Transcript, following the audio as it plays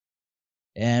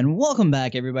And welcome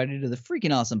back, everybody, to the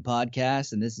Freaking Awesome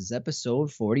Podcast, and this is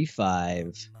episode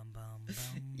 45.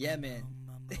 Yeah, man.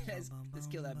 Let's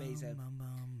kill that bass head.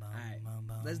 Alright,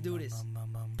 let's do this.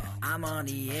 I'm on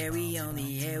the air, we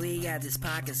got this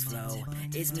podcast flow.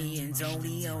 It's me and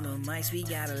Tony on the mics, we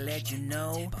gotta let you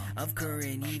know of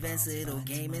current events, little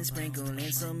gaming,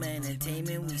 sprinkling some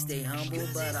entertainment. We stay humble,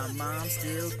 but our moms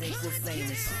still think we're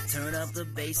famous. Turn up the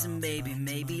bass and baby,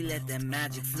 maybe let that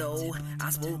magic flow.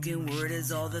 Our spoken word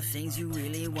is all the things you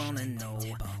really wanna know.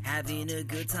 Having a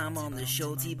good time on the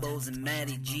show, T-Bows and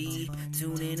Matty G.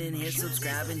 Tune in and hit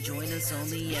subscribe and join us on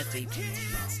the FAP.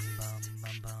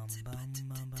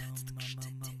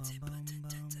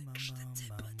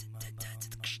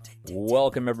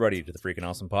 Welcome, everybody, to the Freaking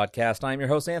Awesome Podcast. I'm your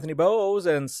host, Anthony Bowes,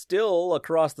 and still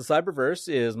across the cyberverse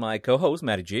is my co-host,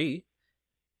 Matty G.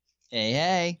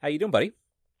 Hey. How you doing, buddy?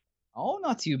 Oh,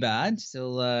 not too bad.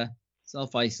 Still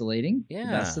self-isolating. Yeah.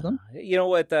 The best of them. You know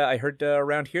what? I heard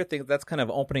around here think that's kind of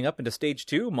opening up into stage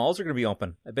 2. Malls are going to be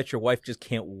open. I bet your wife just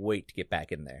can't wait to get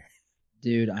back in there.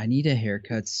 Dude, I need a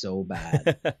haircut so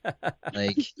bad.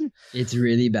 Like, it's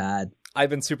really bad.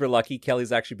 I've been super lucky.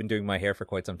 Kelly's actually been doing my hair for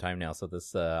quite some time now, so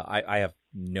this I have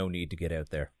no need to get out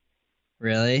there.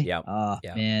 Really? Yeah. Oh,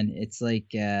 yeah. Man, it's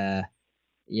like, yeah,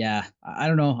 I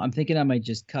don't know. I'm thinking I might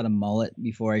just cut a mullet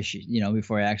before I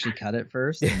before I actually cut it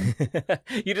first.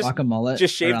 You just rock a mullet.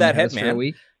 Just shave that head, for a man.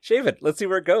 week. Shave it. Let's see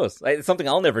where it goes. It's something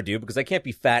I'll never do because I can't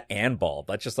be fat and bald.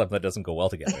 That's just something that doesn't go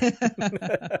well together.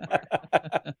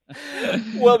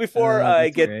 Well, before I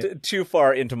get too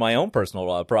far into my own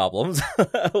personal problems,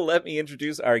 let me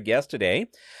introduce our guest today.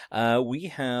 We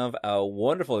have a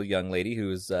wonderful young lady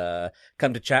who's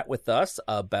come to chat with us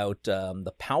about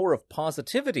the power of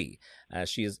positivity.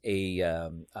 She is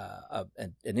an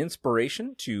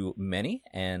inspiration to many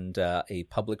and a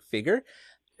public figure.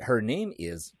 Her name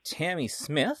is Tammy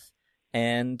Smith,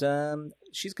 and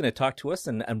she's going to talk to us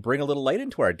and bring a little light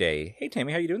into our day. Hey,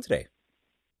 Tammy, how are you doing today?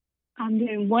 I'm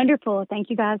doing wonderful. Thank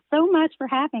you guys so much for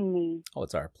having me. Oh,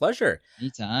 it's our pleasure.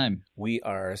 Anytime. We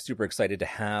are super excited to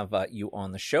have you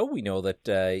on the show. We know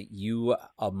that you,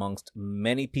 amongst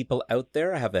many people out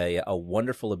there, have a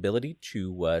wonderful ability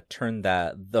to turn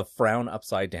the frown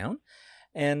upside down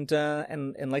and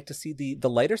like to see the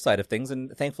lighter side of things,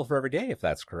 and thankful for every day, if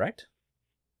that's correct.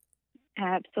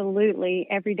 Absolutely.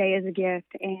 Every day is a gift.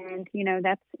 And,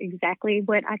 that's exactly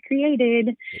what I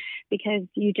created, because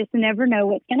you just never know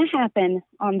what's going to happen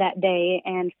on that day.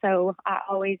 And so I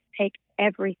always take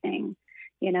everything,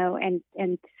 and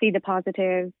see the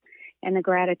positive and the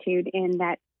gratitude in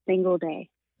that single day.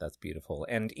 That's beautiful.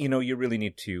 And, you really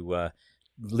need to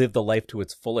live the life to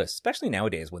its fullest, especially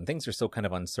nowadays when things are so kind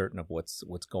of uncertain of what's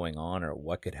going on or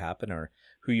what could happen or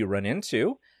who you run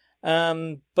into.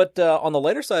 But on the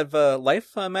lighter side of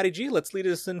life, Matty G, let's lead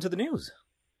us into the news.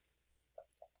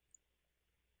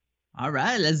 All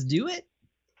right, let's do it.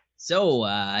 So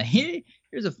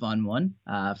here's a fun one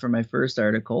for my first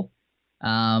article.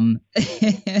 This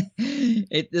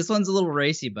one's a little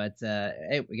racy, but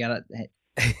hey, we gotta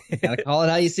call it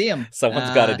how you see them.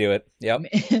 Someone's got to do it. Yep.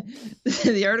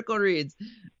 The article reads: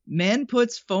 Man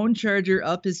puts phone charger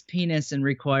up his penis and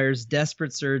requires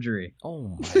desperate surgery.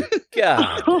 Oh my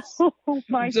God. Oh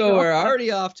my God. So we're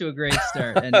already off to a great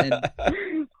start. And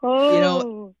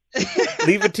oh.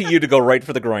 Leave it to you to go right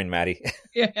for the groin, Matty.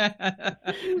 Yeah.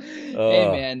 Hey,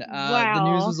 man. The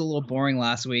news was a little boring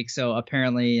last week, so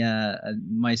apparently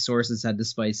my sources had to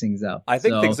spice things up. I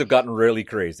think things have gotten really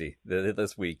crazy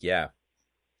this week, yeah.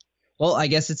 Well, I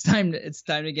guess it's time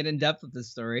to get in depth with this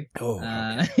story. Oh,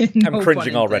 no I'm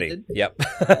cringing already. Yep.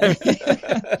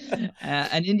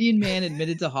 An Indian man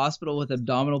admitted to hospital with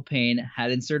abdominal pain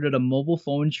had inserted a mobile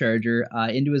phone charger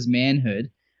into his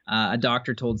manhood. A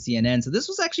doctor told CNN. So this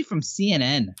was actually from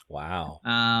CNN. Wow.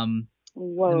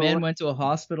 The man went to a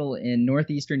hospital in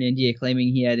northeastern India claiming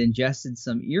he had ingested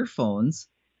some earphones.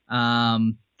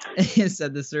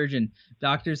 Said the surgeon.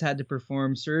 Doctors had to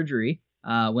perform surgery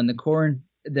when the cord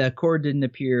didn't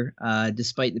appear,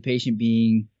 despite the patient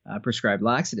being prescribed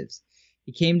laxatives.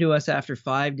 He came to us after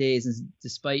 5 days, and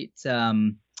despite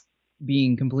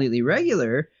being completely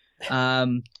regular,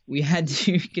 we had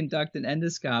to conduct an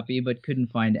endoscopy but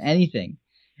couldn't find anything.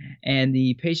 And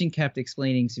the patient kept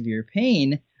explaining severe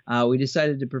pain. We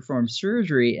decided to perform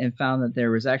surgery and found that there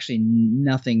was actually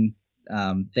nothing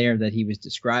there that he was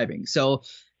describing. So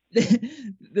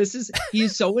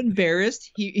he's so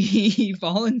embarrassed. He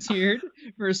volunteered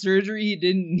for surgery he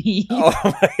didn't need. Oh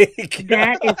my God.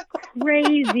 That is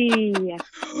crazy.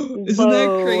 Isn't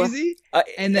that crazy?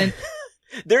 And then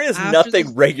there is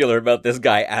nothing regular about this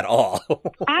guy at all.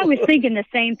 I was thinking the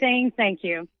same thing. Thank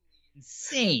you.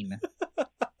 Insane.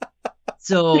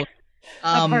 So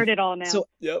I've heard it all now. So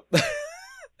yep.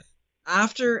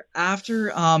 after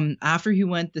he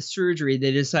went the surgery,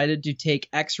 they decided to take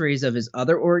x-rays of his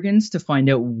other organs to find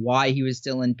out why he was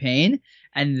still in pain,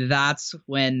 and that's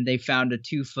when they found a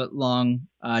 2-foot long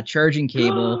charging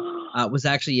cable was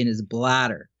actually in his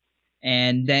bladder.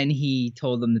 And then he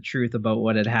told them the truth about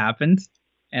what had happened,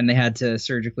 and they had to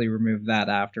surgically remove that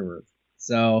afterwards.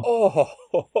 So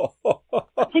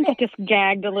I think I just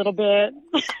gagged a little bit.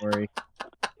 Sorry.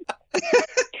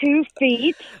 2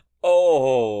 feet.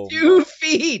 Oh, 2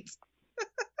 feet.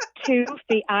 2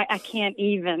 feet. I can't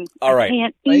even. All right. I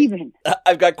can't even.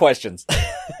 I've got questions.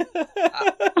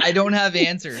 I don't have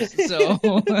answers, so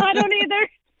I don't either.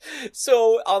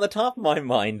 So on the top of my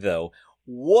mind, though,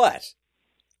 what?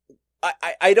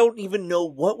 I don't even know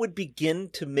what would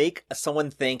begin to make someone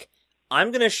think,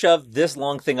 I'm going to shove this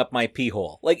long thing up my pee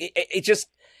hole. Like, it just,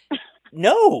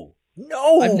 no.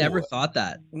 I've never thought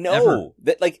that. No.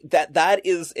 That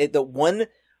is the one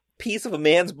piece of a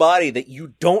man's body that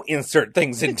you don't insert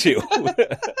things into.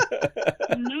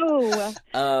 No.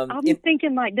 I'm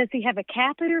thinking, like, does he have a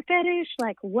catheter fetish?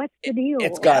 Like, what's the deal?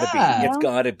 It's gotta Yeah. be. It's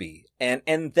gotta be.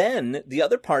 And then the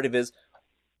other part of it is,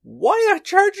 why a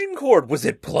charging cord? Was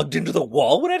it plugged into the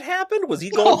wall when it happened? Was he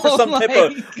going for some type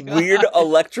of weird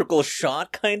electrical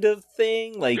shock kind of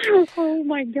thing? Like, oh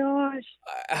my gosh.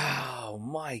 Oh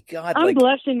my God. I'm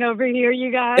blushing over here,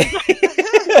 you guys.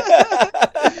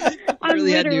 I'm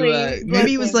really had to,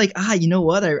 maybe he was like, you know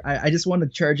what? I just want to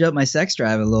charge up my sex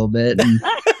drive a little bit. And...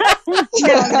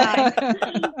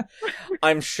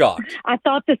 I'm shocked. I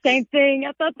thought the same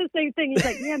thing. He's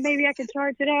like, yeah, maybe I can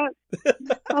charge it out.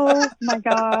 Oh my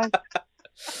gosh.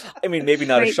 I mean, maybe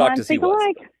not as shocked as he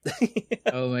was.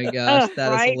 Oh my gosh,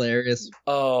 that is hilarious.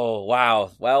 Oh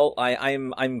wow. Well,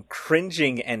 I'm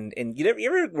cringing, and you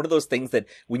ever one of those things that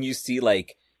when you see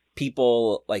like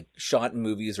people like shot in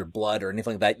movies or blood or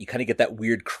anything like that, you kind of get that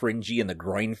weird cringy in the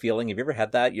groin feeling. Have you ever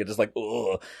had that? You're just like,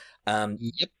 ugh.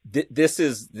 Yep. This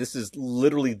is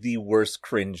literally the worst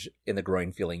cringe in the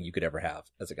groin feeling you could ever have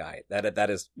as a guy. That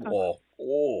is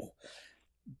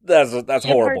that's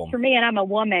horrible. Hurts for me, and I'm a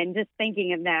woman. Just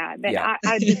thinking of that, but Yeah.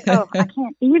 I just I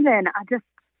can't even.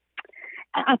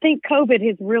 I think COVID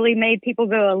has really made people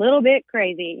go a little bit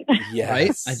crazy. Yes.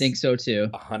 Right? I think so too.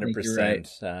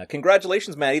 100%.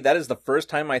 Congratulations, Maddie. That is the first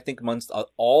time I think amongst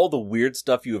all the weird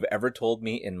stuff you have ever told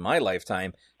me in my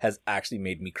lifetime has actually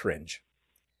made me cringe.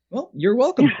 Well, you're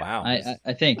welcome. Wow.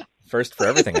 I think. First for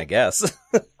everything, I guess.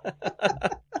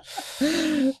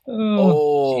 Okay.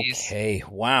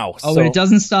 Wow. Oh, but it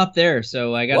doesn't stop there.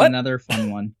 So I got another fun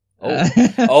one.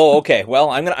 Okay.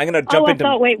 Well, I'm gonna jump into.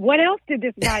 Thought, wait, what else did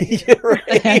this guy do?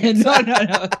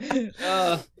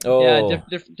 No.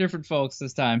 Different folks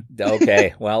this time.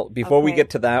 Okay. Well, before we get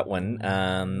to that one,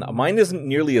 mine isn't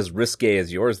nearly as risque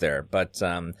as yours there, but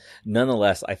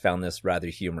nonetheless, I found this rather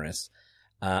humorous.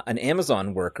 An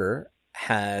Amazon worker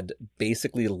had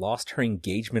basically lost her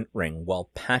engagement ring while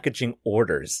packaging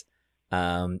orders,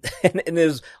 and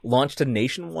has launched a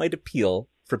nationwide appeal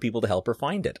for people to help her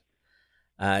find it.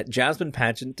 Jasmine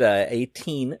Pageant,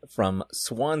 18, from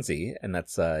Swansea, and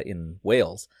that's in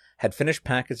Wales, had finished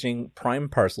packaging prime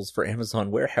parcels for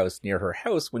Amazon warehouse near her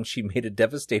house when she made a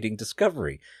devastating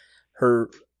discovery. Her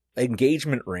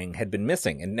engagement ring had been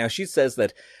missing, and now she says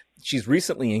that she's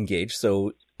recently engaged,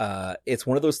 so it's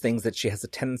one of those things that she has a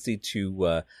tendency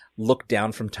to look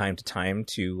down from time to time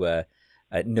to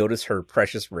notice her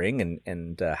precious ring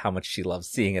and how much she loves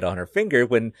seeing it on her finger,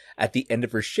 when at the end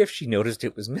of her shift she noticed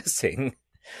it was missing.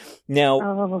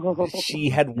 Now, she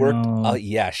had worked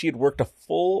she had worked a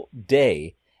full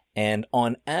day, and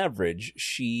on average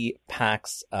she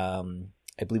packs I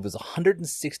believe it was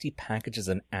 160 packages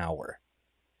an hour.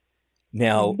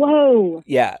 Now, whoa.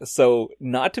 Yeah, so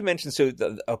not to mention,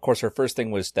 of course, her first thing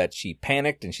was that she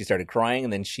panicked and she started crying,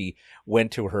 and then she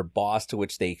went to her boss, to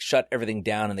which they shut everything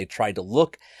down and they tried to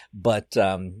look. But,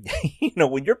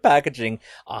 when you're packaging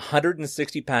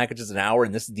 160 packages an hour,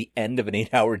 and this is the end of an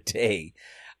 8-hour day,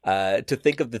 to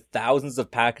think of the thousands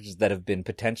of packages that have been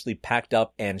potentially packed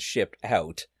up and shipped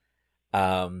out,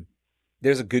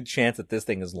 there's a good chance that this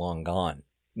thing is long gone.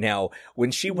 Now,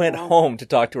 when she went home to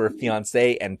talk to her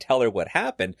fiancé and tell her what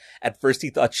happened, at first he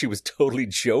thought she was totally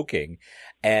joking.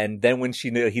 And then when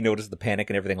he noticed the panic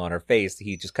and everything on her face,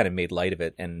 he just kind of made light of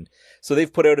it. And so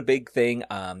they've put out a big thing.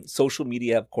 Social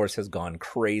media, of course, has gone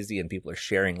crazy, and people are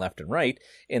sharing left and right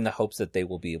in the hopes that they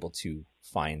will be able to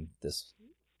find this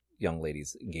young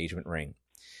lady's engagement ring.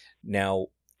 Now,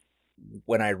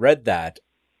 when I read that,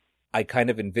 I kind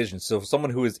of envisioned, so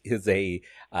someone who is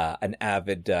an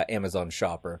avid Amazon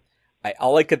shopper,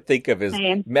 All I could think of is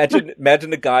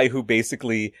imagine a guy who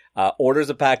basically orders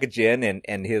a package in,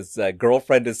 and his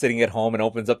girlfriend is sitting at home and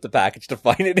opens up the package to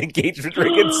find an engagement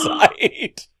ring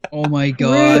inside. Oh my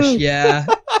gosh, Rude. yeah.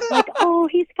 Like, oh,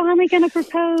 he's finally going to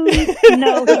propose.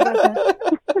 No, he wasn't.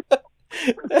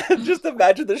 Just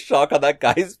imagine the shock on that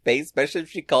guy's face, especially if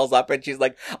she calls up and she's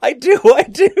like, I do.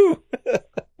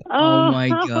 Oh my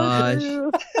gosh.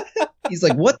 He's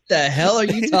like, what the hell are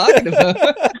you talking about?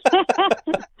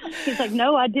 He's like,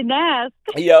 no, I didn't ask.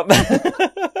 Yep.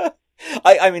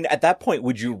 I mean, at that point,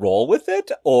 would you roll with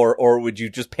it? Or would you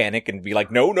just panic and be like,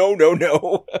 no?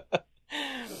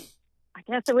 I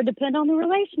guess it would depend on the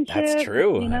relationship. That's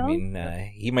true. You know? I mean,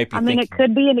 he might be it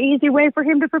could be an easy way for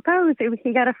him to propose if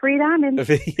he got a free diamond.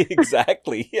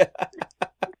 Exactly. Yeah.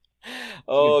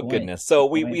 Oh, goodness. So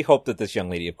we hope that this young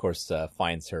lady, of course,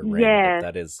 finds her ring.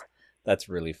 Yes. That's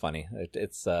really funny.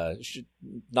 It's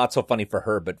not so funny for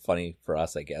her, but funny for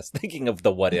us, I guess. Thinking of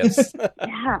the what ifs.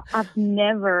 Yeah, I've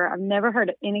never heard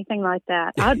of anything like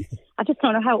that. I just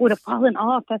don't know how it would have fallen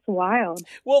off. That's wild.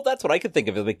 Well, that's what I could think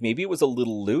of. Like maybe it was a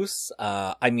little loose.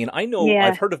 I mean, I know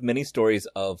I've heard of many stories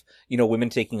of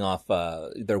women taking off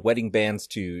their wedding bands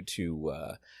to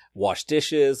wash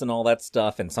dishes and all that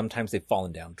stuff, and sometimes they've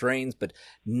fallen down drains, but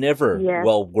never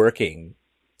while working.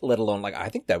 Let alone, I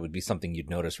think that would be something you'd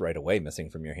notice right away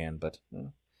missing from your hand, but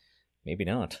maybe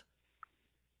not.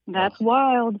 That's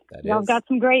wild. Y'all got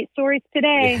some great stories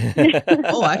today.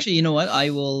 Oh, actually, you know what?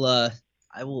 I will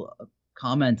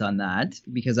comment on that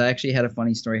because I actually had a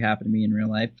funny story happen to me in real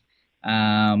life.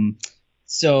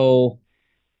 So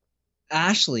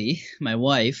Ashley, my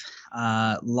wife,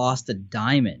 lost a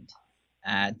diamond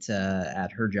at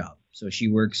her job. So she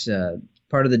works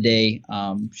part of the day.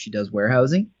 She does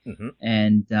warehousing,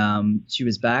 and she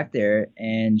was back there,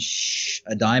 and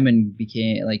a diamond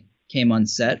came on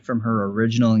set from her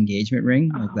original engagement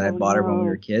ring, that I bought her when we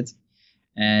were kids,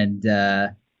 and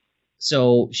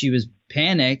so she was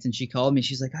panicked, and she called me.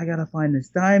 She's like, "I gotta find this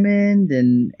diamond,"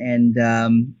 and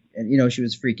she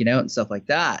was freaking out and stuff like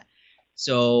that.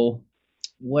 So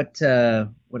what I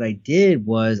did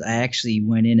was I actually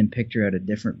went in and picked her out a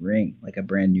different ring, like a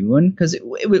brand new one, because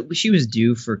she was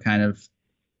due for kind of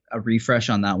a refresh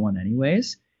on that one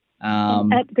anyways.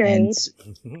 Upgrade.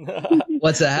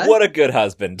 What's that? What a good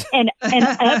husband. An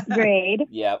upgrade.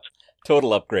 Yep.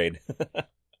 Total upgrade.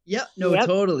 Yep. No,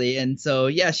 totally. And so,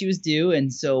 she was due.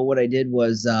 And so what I did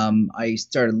was I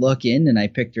started looking, and I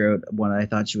picked her out one I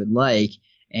thought she would like.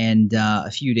 And a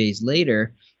few days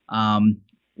later,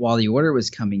 while the order was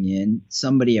coming in,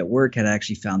 somebody at work had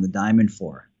actually found the diamond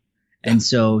for her. And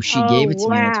so she gave it to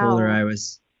me, and I told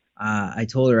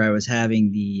her I was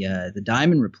having the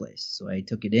diamond replaced. So I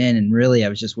took it in, and really I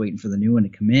was just waiting for the new one to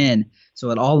come in. So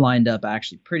it all lined up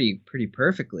actually pretty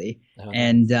perfectly.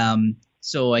 And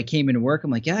so I came into work.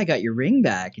 I'm like, "Yeah, I got your ring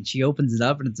back." And she opens it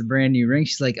up, and it's a brand new ring.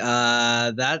 She's like,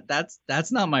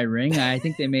 that's not my ring. I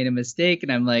think they made a mistake."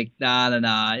 And I'm like, nah.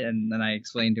 And then I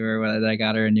explained to her that I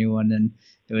got her a new one, and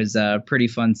it was a pretty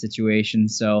fun situation.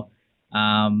 So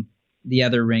the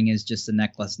other ring is just a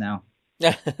necklace now.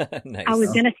 Nice. I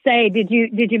was gonna say, did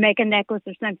you make a necklace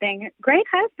or something? Great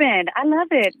husband. I love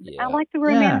it. Yeah. I like the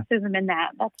romanticism in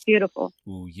that. That's beautiful.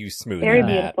 Ooh, you smooth. Very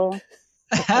beautiful.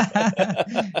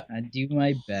 I do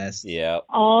my best. Yeah.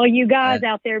 All you guys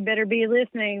out there better be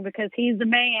listening because he's the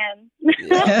man.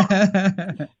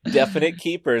 Yeah. Definite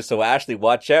keeper. So Ashley,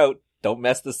 watch out. Don't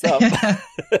mess this up.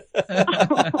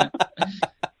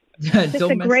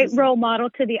 Just a great role model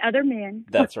to the other men.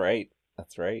 That's right.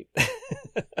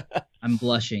 I'm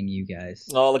blushing, you guys.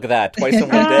 Oh, look at that. Twice in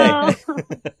one day.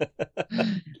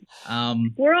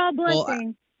 We're all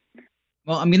blushing.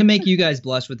 Well, I'm going to make you guys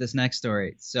blush with this next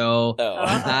story. So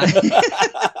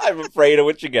I'm afraid of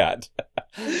what you got.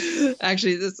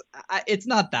 Actually, it's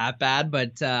not that bad,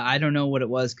 but I don't know what it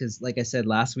was because, like I said,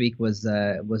 last week was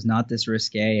not this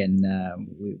risque, and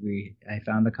I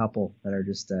found a couple that are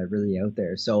just really out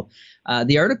there. So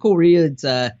the article reads,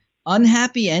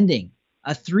 "Unhappy ending.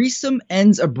 A threesome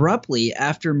ends abruptly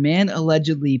after man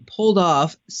allegedly pulled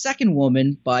off second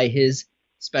woman by his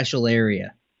special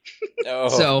area." Oh.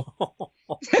 So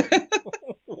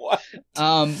what? What?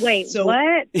 Wait,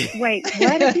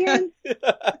 what again?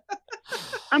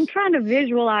 I'm trying to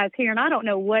visualize here, and I don't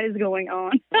know what is going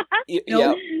on.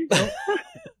 Yeah.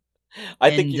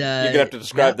 I think you're gonna have to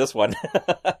describe this one.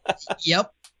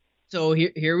 Yep. So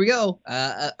here we go.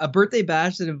 A birthday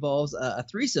bash that involves a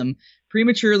threesome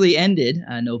prematurely ended,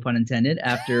 no pun intended,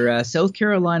 after South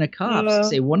Carolina cops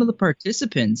say one of the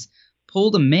participants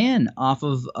pulled a man off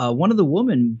of one of the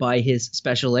women by his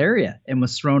special area and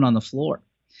was thrown on the floor.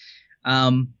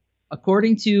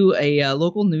 according to a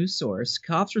local news source,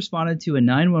 cops responded to a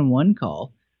 911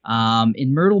 call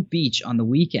in Myrtle Beach on the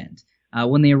weekend.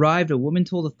 When they arrived, a woman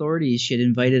told authorities she had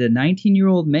invited a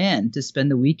 19-year-old man to spend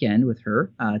the weekend with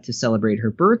her to celebrate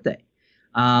her birthday.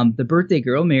 The birthday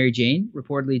girl, Mary Jane,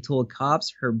 reportedly told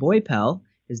cops her boy pal,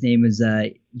 his name is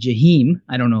Jahim,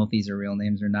 I don't know if these are real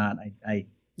names or not, I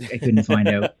couldn't find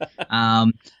out,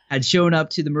 had shown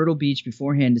up to the Myrtle Beach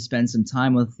beforehand to spend some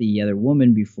time with the other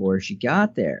woman before she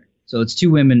got there. So it's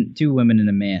two women and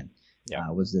a man,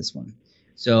 was this one.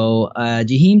 So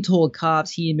Jahim told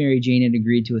cops he and Mary Jane had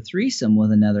agreed to a threesome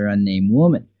with another unnamed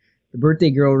woman. The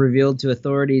birthday girl revealed to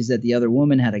authorities that the other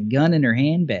woman had a gun in her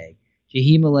handbag.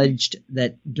 Jahim alleged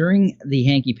that during the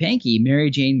hanky-panky, Mary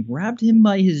Jane grabbed him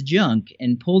by his junk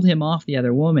and pulled him off the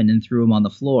other woman and threw him on the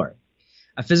floor.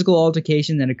 A physical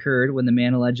altercation then occurred when the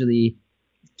man allegedly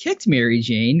kicked Mary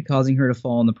Jane, causing her to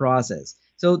fall in the process.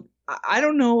 So I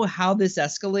don't know how this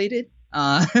escalated.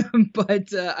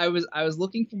 But I was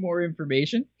looking for more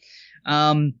information.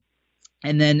 And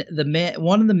then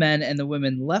one of the men and the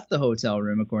women left the hotel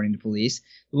room, according to police.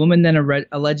 The woman then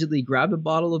allegedly grabbed a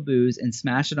bottle of booze and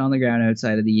smashed it on the ground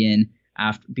outside of the inn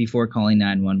before calling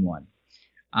 911.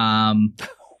 Oh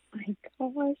my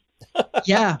gosh.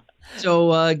 Yeah.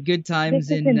 So good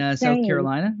times in South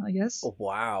Carolina, I guess.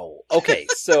 Wow. Okay,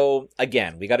 so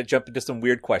again, we got to jump into some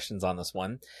weird questions on this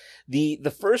one.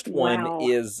 The first one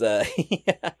is the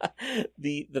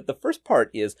first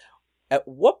part is, at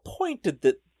what point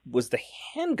was the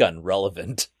handgun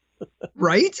relevant?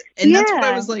 Right? And that's what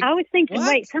I was like. I was thinking, what?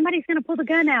 wait, somebody's gonna pull the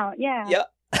gun out. Yeah.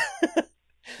 Yep.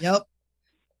 Yep.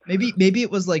 Maybe it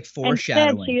was like foreshadowing.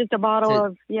 Instead, she used a bottle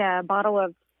of. Yeah,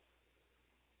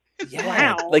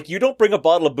 wow. Like you don't bring a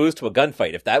bottle of booze to a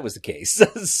gunfight if that was the case.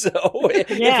 So if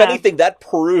anything, that's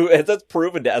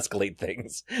proven to escalate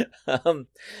things.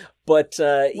 But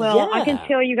I can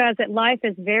tell you guys that life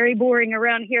is very boring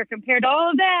around here compared to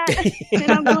all of that,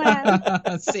 and I'm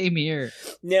glad. Same here.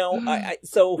 Now,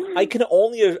 I can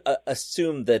only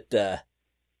assume that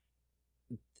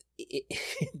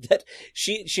that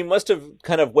she must have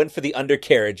kind of went for the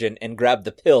undercarriage and grabbed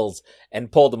the pills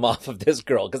and pulled them off of this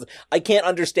girl, because I can't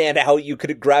understand how you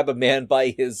could grab a man by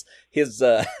his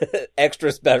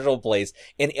extra special place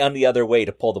and on the other way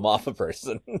to pull them off a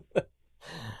person.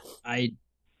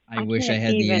 I wish I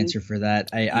had the answer for that.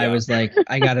 I was like,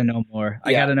 I gotta know more.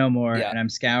 I gotta know more, and I'm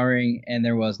scouring, and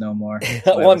there was no more.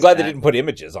 So well, I'm glad they didn't put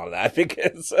images on that,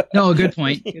 because no, good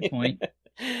point. Good point.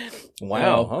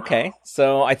 Wow. Okay.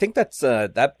 So I think that's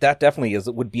that definitely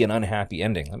would be an unhappy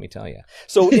ending. Let me tell you.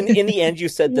 So in the end, you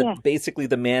said that basically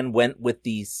the man went with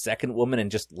the second woman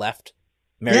and just left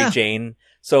Mary Jane.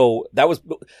 So was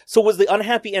the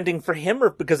unhappy ending for him, or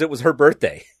because it was her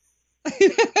birthday?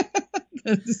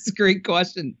 That's a great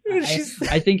question.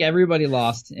 I think everybody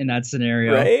lost in that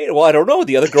scenario. Right? Well, I don't know.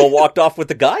 The other girl walked off with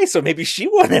the guy, so maybe she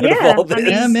wanted out of all this.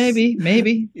 Yeah,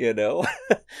 maybe. You know?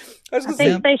 I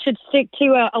think they should stick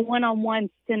to a one-on-one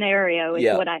scenario is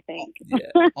what I think.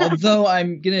 Yeah. Although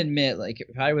I'm going to admit, like,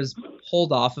 if I was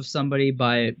pulled off of somebody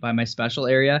by my special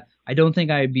area, I don't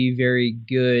think I'd be very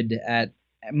good at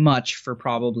much for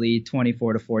probably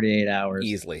 24 to 48 hours.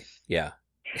 Easily. Yeah.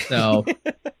 So...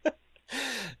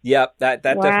 Yeah, that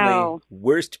definitely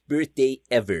worst birthday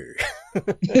ever.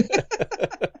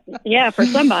 Yeah, for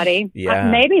somebody.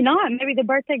 Yeah. Maybe not. Maybe the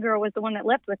birthday girl was the one that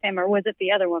left with him, or was it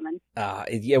the other woman?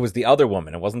 It was the other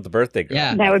woman. It wasn't the birthday girl.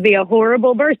 Yeah. That would be a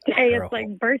horrible birthday. It's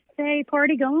like birthday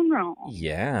party gone wrong.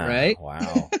 Yeah. Right?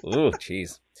 Wow. Ooh,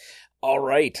 jeez. All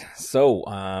right. So,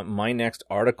 my next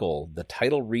article, the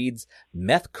title reads,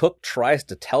 Meth Cook Tries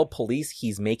to Tell Police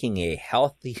He's Making a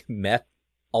Healthy Meth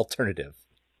Alternative.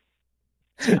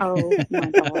 Oh my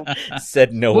God.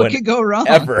 Said no what one could go wrong?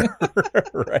 Ever.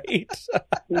 Right?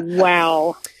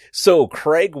 Wow. So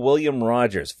Craig William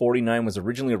Rogers, 49, was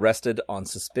originally arrested on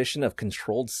suspicion of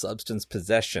controlled substance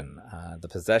possession, the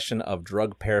possession of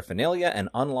drug paraphernalia, and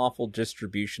unlawful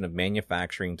distribution of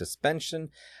dispensing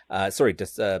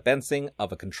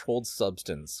of a controlled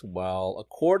substance. While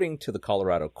according to the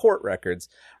Colorado court records,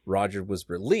 Rogers was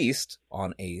released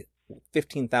on a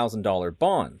 $15,000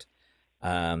 bond.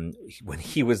 When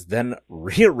he was then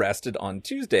rearrested on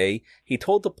Tuesday, he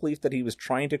told the police that he was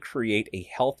trying to create a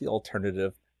healthy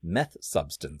alternative meth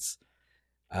substance.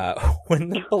 When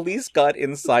the police got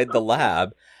inside the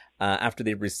lab, after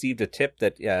they received a tip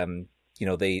that,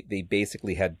 they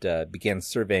basically had began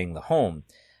surveying the home.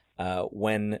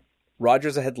 When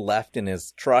Rogers had left in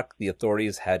his truck, the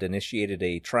authorities had initiated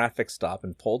a traffic stop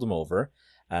and pulled him over.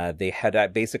 They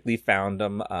had basically found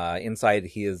him inside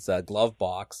his glove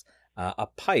box, a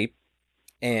pipe,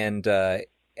 and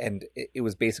it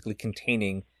was basically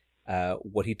containing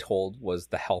what he told was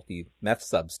the healthy meth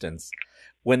substance.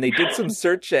 When they did some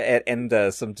search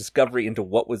and some discovery into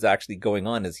what was actually going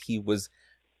on, is he was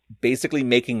basically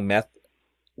making meth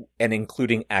and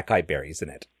including acai berries in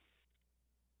it.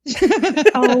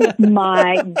 Oh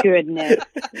my goodness.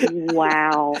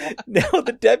 Wow. Now,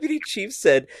 the deputy chief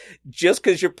said just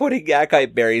because you're putting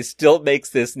acai berries still makes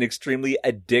this an extremely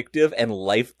addictive and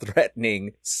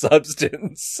life-threatening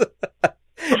substance.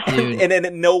 And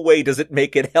in no way does it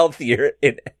make it healthier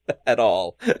at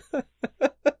all.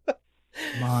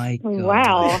 My God.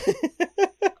 Wow.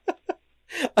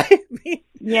 I mean,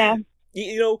 yeah.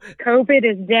 COVID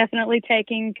is definitely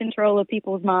taking control of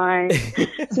people's minds.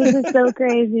 This is so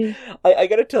crazy. I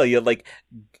gotta tell you, like,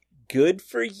 good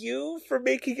for you for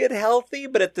making it healthy,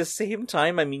 but at the same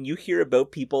time, I mean, you hear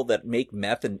about people that make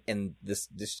meth and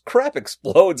this crap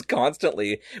explodes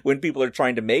constantly when people are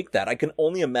trying to make that. I can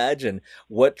only imagine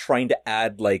what trying to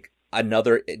add, like,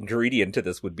 another ingredient to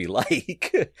this would be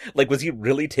like. Like, was he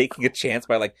really taking a chance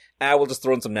by like, we'll just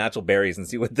throw in some natural berries and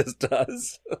see what this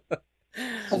does?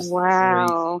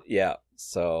 Wow. Yeah.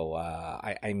 So,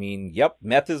 I mean, yep,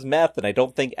 meth is meth, and I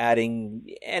don't think adding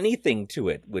anything to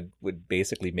it would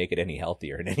basically make it any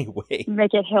healthier in any way.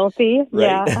 Make it healthy? Right?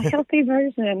 Yeah, a healthy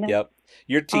version. Yep.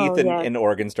 Your teeth and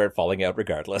organs start falling out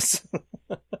regardless.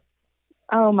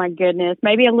 Oh my goodness.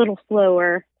 Maybe a little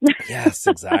slower. Yes,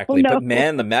 exactly. But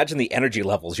man, imagine the energy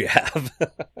levels you have.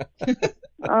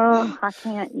 Oh, I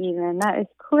can't even. That is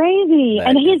crazy.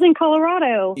 And he's in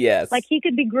Colorado. Yes. Like, he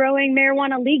could be growing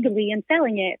marijuana legally and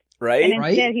selling it. Right? And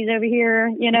instead he's over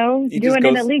here, doing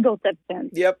an illegal substance.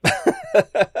 Yep.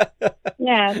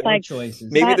 Yeah, it's like, choices.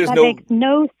 Maybe that makes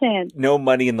no sense. No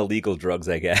money in the legal drugs,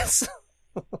 I guess.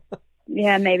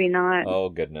 Yeah, maybe not. Oh,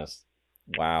 goodness.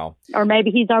 Wow. Or maybe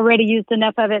he's already used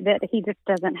enough of it that he just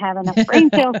doesn't have enough brain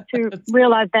cells to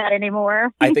realize that anymore.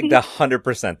 I think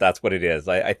 100% that's what it is.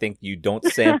 I think you don't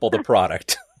sample the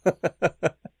product.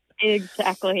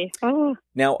 Exactly. Oh.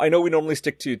 Now, I know we normally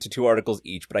stick to 2 articles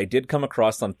each, but I did come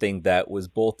across something that was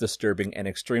both disturbing and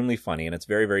extremely funny, and it's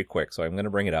very, very quick, so I'm going to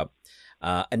bring it up.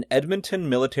 An Edmonton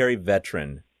military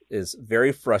veteran is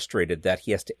very frustrated that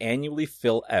he has to annually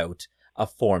fill out a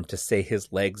form to say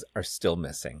his legs are still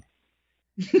missing.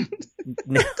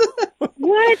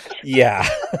 What? Yeah.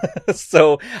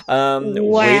 So,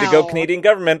 way to go, Canadian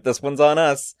government. This one's on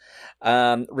us.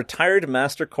 Retired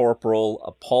Master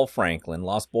Corporal Paul Franklin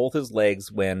lost both his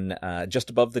legs when just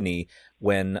above the knee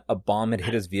when a bomb had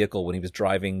hit his vehicle when he was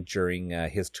driving during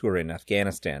his tour in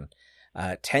Afghanistan.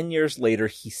 10 years later,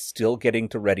 he's still getting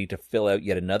ready to fill out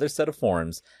yet another set of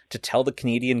forms to tell the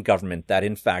Canadian government that,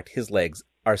 in fact, his legs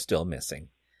are still missing.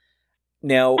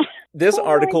 Now, this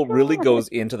article really goes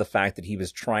into the fact that he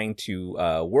was trying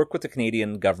to work with the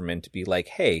Canadian government to be like,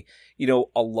 hey,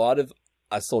 a lot of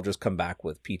soldiers come back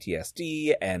with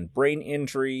PTSD and brain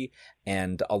injury,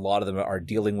 and a lot of them are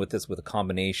dealing with this with a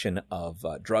combination of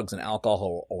drugs and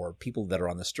alcohol or people that are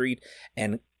on the street.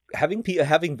 And having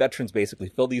veterans basically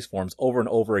fill these forms over and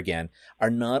over again are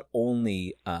not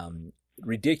only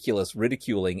ridiculous,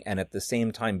 ridiculing, and at the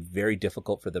same time very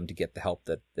difficult for them to get the help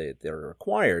that they're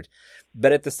required.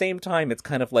 But at the same time, it's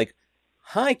kind of like,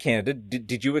 hi, Canada,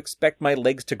 did you expect my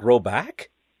legs to grow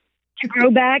back? To grow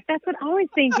back? That's what I was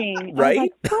thinking. Right? I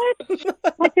was like,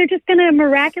 what? Like they're just going to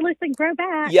miraculously grow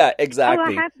back. Yeah,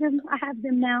 exactly. Oh, I have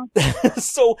them now.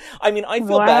 So, I mean, I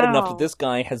feel bad enough that this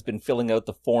guy has been filling out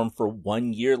the form for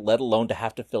 1 year, let alone to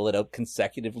have to fill it out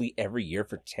consecutively every year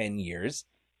for 10 years.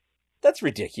 That's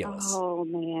ridiculous. Oh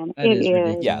man, it is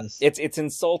ridiculous. Yeah, it's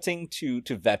insulting to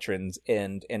veterans,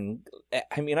 and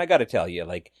I mean, I got to tell you,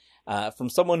 like, from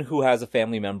someone who has a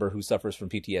family member who suffers from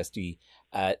PTSD,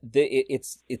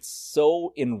 it's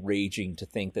so enraging to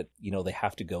think that they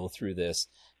have to go through this,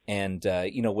 and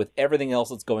with everything else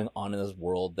that's going on in this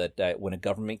world, that when a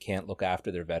government can't look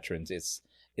after their veterans, it's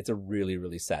a really,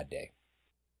 really sad day.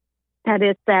 That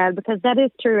is sad, because that is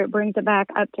true. It brings it back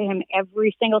up to him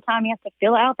every single time he has to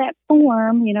fill out that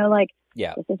form,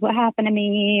 yeah, this is what happened to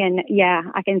me. And yeah,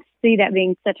 I can see that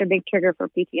being such a big trigger for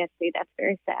PTSD. That's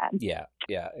very sad. Yeah,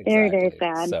 exactly. Very, very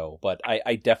sad. So, but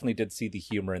I definitely did see the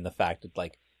humor in the fact that,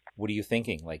 like, what are you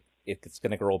thinking? Like, it's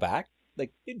going to grow back?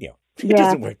 Like, it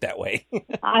doesn't work that way.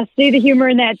 I see the humor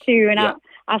in that too. And yeah.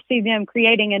 I see them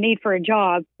creating a need for a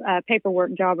job,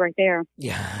 paperwork job right there.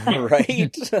 Yeah,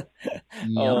 right? Yep.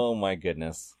 Oh, my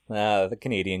goodness. The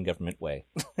Canadian government way.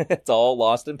 It's all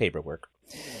lost in paperwork.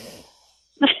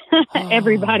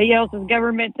 Everybody else's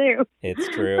government too. It's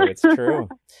true.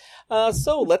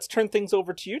 So let's turn things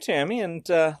over to you, Tammy, and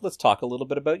let's talk a little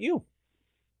bit about you.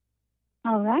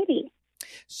 All righty.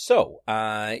 So,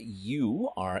 you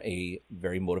are a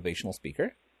very motivational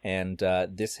speaker. And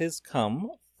this has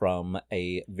come from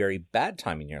a very bad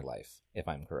time in your life, if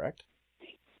I'm correct.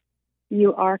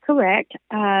 You are correct.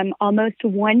 Almost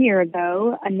 1 year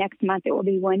ago, next month it will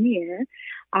be 1 year,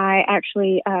 I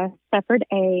actually suffered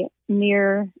a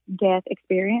near-death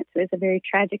experience. It was a very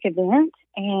tragic event.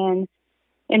 And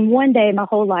in one day, my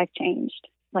whole life changed.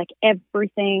 Like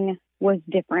everything was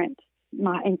different,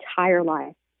 my entire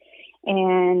life.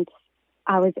 And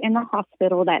I was in the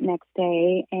hospital that next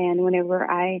day. And whenever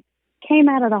I came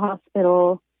out of the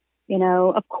hospital, you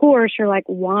know, of course, you're like,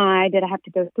 why did I have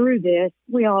to go through this?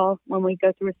 We all, when we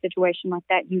go through a situation like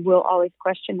that, you will always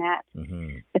question that.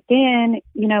 Mm-hmm. But then,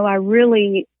 you know, I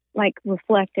really like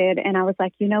reflected and I was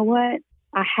like, you know what?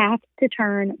 I have to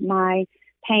turn my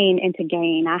pain into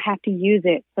gain. I have to use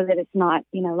it so that it's not,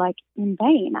 you know, like in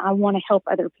vain. I want to help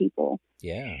other people.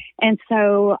 Yeah. And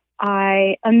so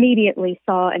I immediately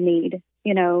saw a need,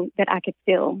 you know, that I could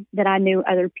fill, that I knew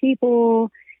other people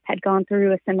had gone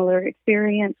through a similar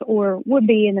experience or would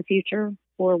be in the future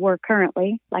or were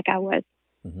currently like I was.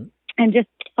 Mm-hmm. And just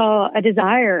saw a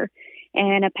desire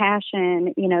and a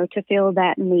passion, you know, to fill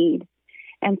that need.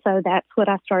 And so that's what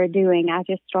I started doing. I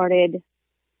just started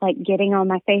like getting on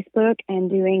my Facebook and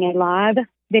doing a live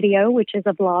video, which is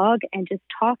a vlog, and just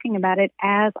talking about it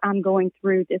as I'm going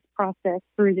through this process,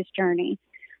 through this journey.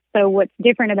 So what's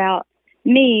different about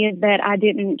me is that I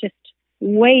didn't just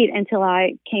wait until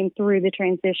I came through the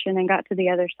transition and got to the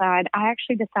other side. I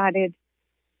actually decided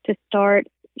to start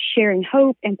sharing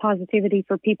hope and positivity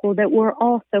for people that were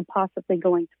also possibly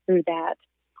going through that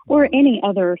or any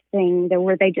other thing that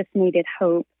where they just needed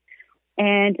hope.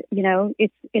 And, you know,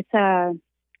 it's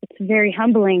very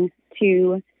humbling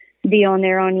to be on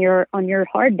there on your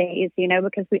hard days, you know,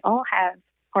 because we all have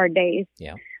hard days.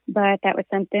 Yeah. But that was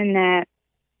something that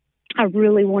I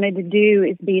really wanted to do,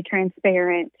 is be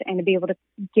transparent and to be able to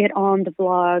get on the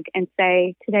vlog and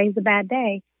say, today's a bad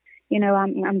day. You know,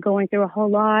 I'm going through a whole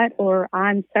lot, or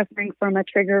I'm suffering from a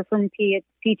trigger from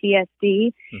PTSD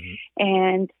mm-hmm.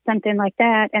 and something like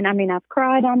that. And I mean, I've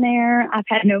cried on there. I've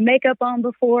had no makeup on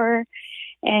before.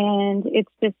 And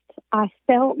it's just, I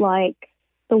felt like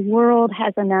the world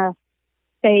has enough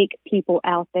fake people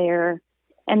out there,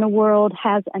 and the world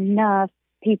has enough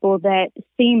people that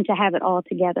seem to have it all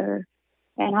together.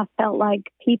 And I felt like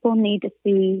people need to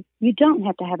see you don't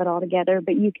have to have it all together,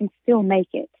 but you can still make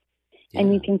it. Yeah.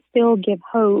 And you can still give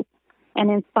hope and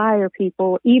inspire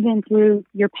people, even through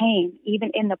your pain,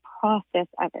 even in the process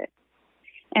of it.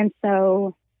 And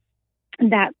so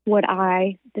that's what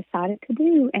I decided to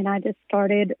do. And I just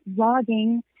started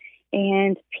vlogging,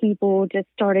 and people just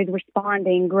started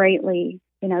responding greatly.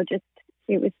 You know,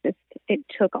 it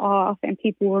took off, and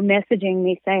people were messaging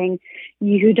me saying,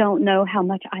 you don't know how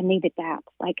much I needed that.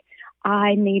 Like,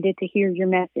 I needed to hear your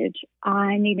message.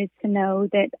 I needed to know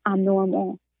that I'm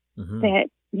normal, mm-hmm. that,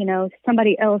 you know,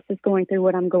 somebody else is going through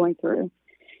what I'm going through.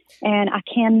 And I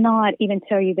cannot even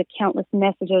tell you the countless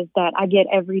messages that I get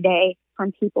every day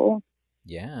from people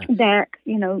that,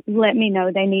 you know, let me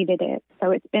know they needed it.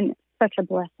 So it's been such a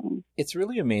blessing. It's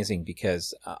really amazing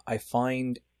because I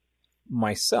find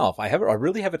myself, I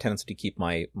really have a tendency to keep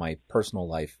my personal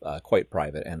life quite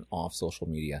private and off social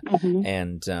media. Mm-hmm.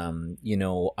 And, you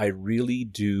know, I really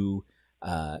do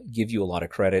give you a lot of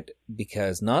credit,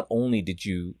 because not only did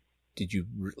you,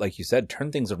 like you said,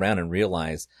 turn things around and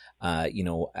realize, you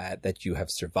know, that you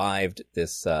have survived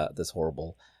this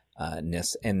horrible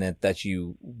ness, and that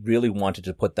you really wanted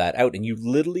to put that out, and you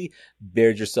literally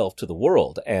bared yourself to the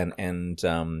world, and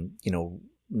you know,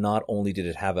 not only did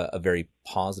it have a very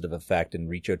positive effect and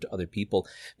reach out to other people,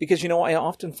 because, you know, I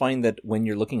often find that when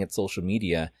you're looking at social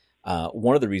media,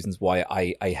 one of the reasons why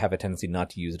I have a tendency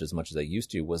not to use it as much as I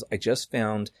used to was I just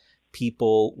found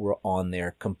people were on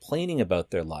there complaining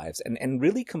about their lives and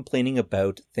really complaining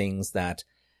about things that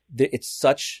it's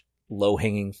such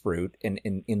low-hanging fruit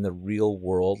in the real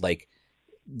world. Like,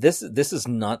 this is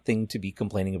nothing to be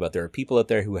complaining about. There are people out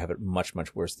there who have it much,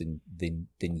 much worse than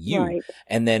you. Right.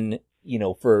 And then, you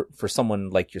know, for someone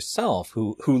like yourself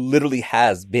who literally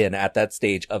has been at that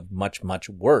stage of much, much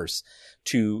worse,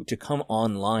 to come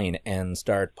online and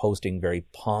start posting very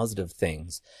positive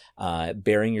things,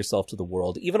 bearing yourself to the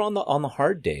world, even on the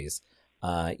hard days,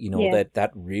 you know,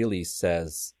 that really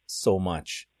says so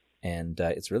much. And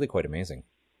it's really quite amazing.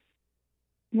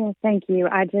 Well, thank you.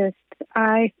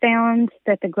 I found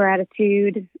that the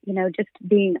gratitude, you know, just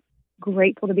being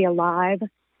grateful to be alive,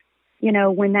 you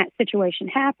know, when that situation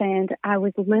happened, I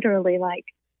was literally like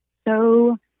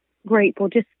so grateful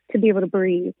just to be able to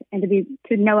breathe and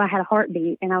to know I had a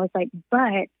heartbeat. And I was like,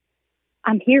 but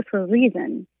I'm here for a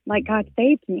reason. Like, God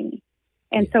saved me.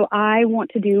 And so I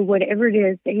want to do whatever it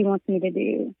is that he wants me to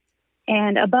do.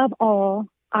 And above all,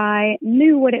 I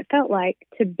knew what it felt like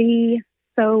to be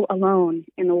so alone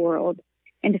in the world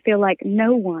and to feel like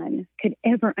no one could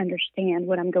ever understand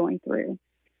what I'm going through.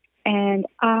 And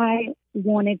I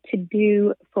wanted to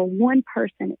do for one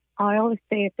person. I always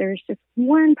say if there's just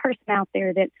one person out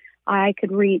there that I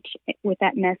could reach with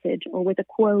that message or with a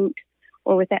quote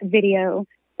or with that video,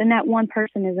 then that one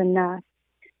person is enough,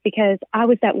 because I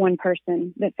was that one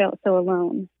person that felt so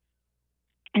alone.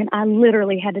 And I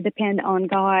literally had to depend on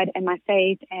God and my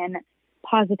faith and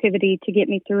positivity to get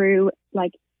me through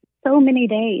like so many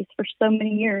days for so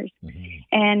many years. Mm-hmm.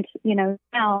 And, you know,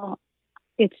 now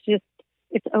it's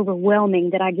overwhelming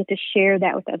that I get to share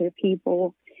that with other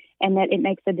people and that it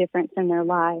makes a difference in their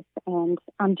life. And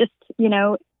I'm just, you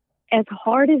know, as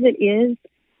hard as it is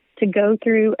to go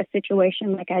through a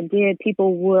situation like I did,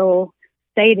 people will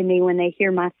say to me when they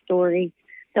hear my story,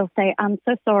 they'll say, "I'm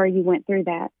so sorry you went through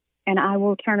that." And I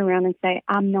will turn around and say,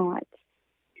 "I'm not.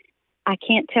 I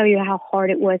can't tell you how hard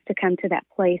it was to come to that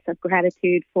place of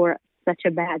gratitude for such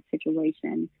a bad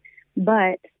situation.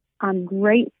 But I'm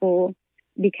grateful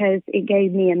because it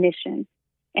gave me a mission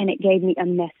and it gave me a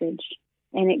message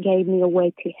and it gave me a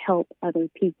way to help other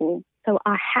people. So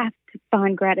I have to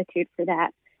find gratitude for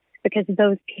that because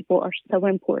those people are so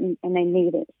important and they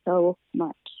need it so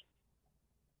much."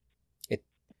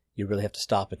 You really have to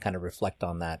stop and kind of reflect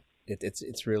on that.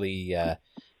 It's really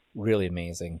really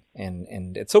amazing,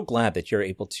 and it's so glad that you're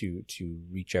able to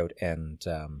reach out and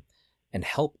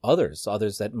help others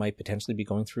that might potentially be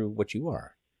going through what you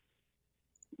are.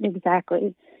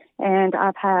 Exactly. And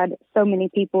I've had so many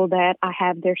people that I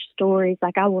have their stories,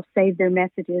 like I will save their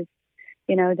messages,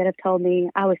 you know, that have told me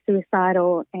I was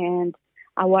suicidal and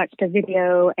I watched a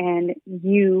video and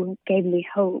you gave me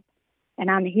hope and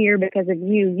I'm here because of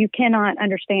you. You cannot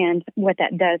understand what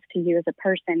that does to you as a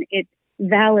person. It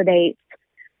validates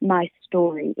my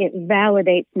story. It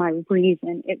validates my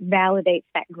reason. It validates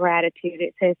that gratitude.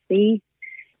 It says, see,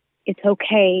 it's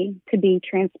okay to be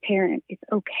transparent. It's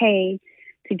okay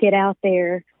to get out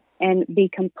there and be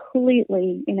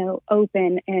completely, you know,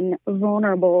 open and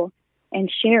vulnerable and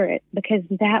share it because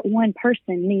that one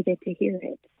person needed to hear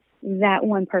it. That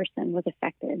one person was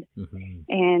affected. Mm-hmm.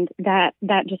 And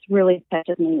that just really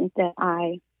touches me that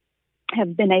I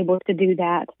have been able to do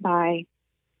that by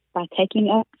taking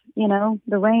up, you know,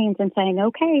 the reins and saying,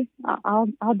 okay,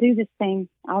 I'll do this thing.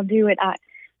 I'll do it. I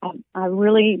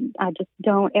just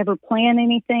don't ever plan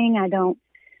anything. I don't,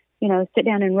 you know, sit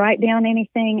down and write down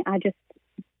anything. I just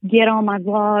get on my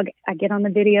vlog, I get on the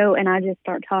video, and I just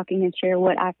start talking and share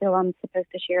what I feel I'm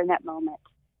supposed to share in that moment.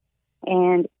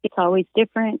 And it's always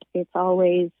different. It's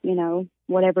always, you know,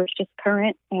 whatever's just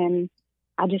current. And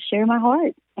I just share my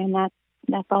heart. And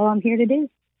that's all I'm here to do.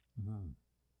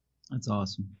 That's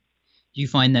awesome. Do you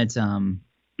find that,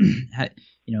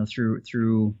 you know,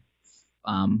 through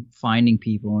finding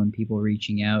people and people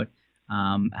reaching out,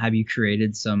 have you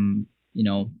created some, you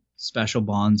know, special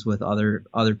bonds with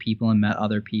other people and met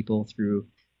other people through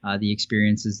the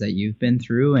experiences that you've been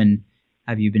through? And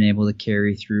have you been able to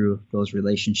carry through those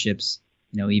relationships,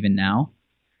 you know, even now?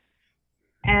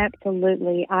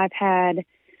 Absolutely. I've had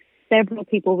several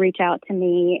people reach out to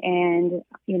me and,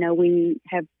 you know, we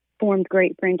have formed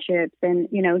great friendships and,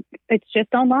 you know, it's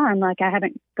just online. Like I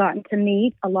haven't gotten to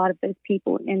meet a lot of those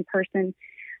people in person.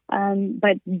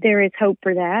 But there is hope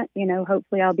for that. You know,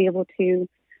 hopefully I'll be able to,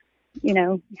 you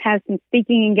know, have some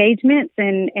speaking engagements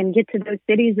and get to those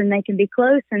cities and they can be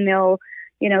close and they'll,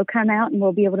 you know, come out and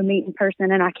we'll be able to meet in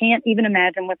person. And I can't even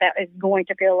imagine what that is going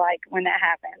to feel like when that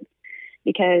happens,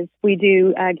 because we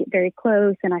do get very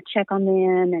close and I check on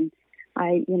them and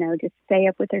I, you know, just stay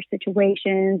up with their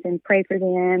situations and pray for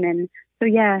them. And so,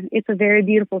 yeah, it's a very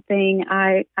beautiful thing.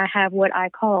 I have what I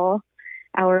call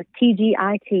our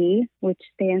TGIT, which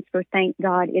stands for Thank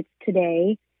God It's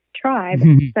Today tribe.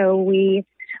 So we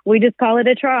just call it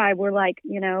a tribe. We're like,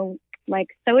 you know, like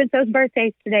so-and-so's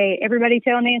birthday's today. Everybody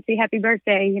tell Nancy happy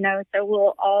birthday, you know, so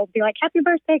we'll all be like, happy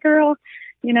birthday, girl.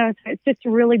 You know, so it's just a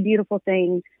really beautiful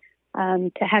thing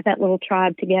to have that little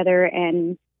tribe together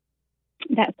and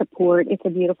that support. It's a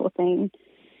beautiful thing.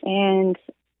 And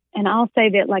I'll say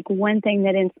that like one thing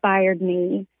that inspired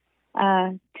me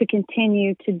to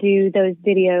continue to do those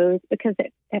videos, because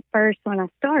at first when I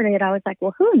started, I was like,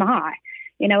 well, who am I?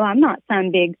 You know, I'm not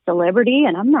some big celebrity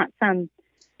and I'm not some,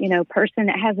 you know, person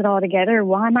that has it all together.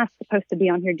 Why am I supposed to be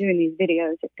on here doing these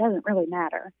videos? It doesn't really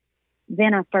matter.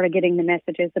 Then I started getting the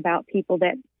messages about people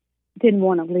that didn't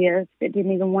want to live, that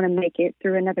didn't even want to make it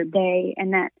through another day.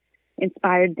 And that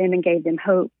inspired them and gave them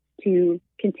hope to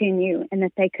continue and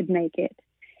that they could make it.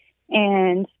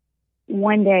 And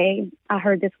one day I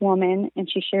heard this woman and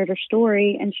she shared her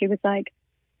story and she was like,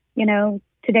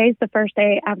 today's the first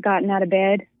day I've gotten out of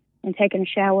bed and taken a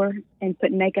shower and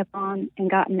put makeup on and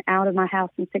gotten out of my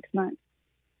house in 6 months.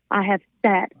 I have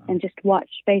sat and just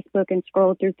watched Facebook and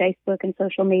scrolled through Facebook and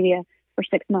social media for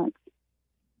 6 months.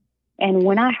 And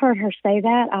when I heard her say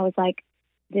that, I was like,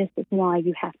 this is why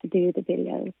you have to do the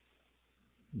videos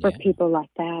for people like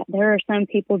that. There are some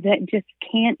people that just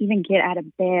can't even get out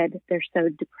of bed. They're so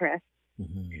depressed.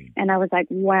 Mm-hmm. And I was like,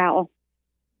 wow,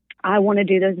 I want to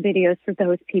do those videos for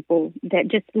those people that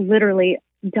just literally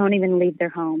don't even leave their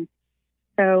home.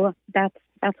 So that's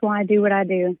why I do what I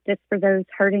do, just for those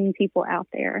hurting people out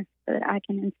there, so that I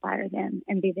can inspire them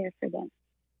and be there for them.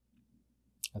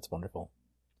 That's wonderful.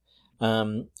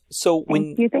 So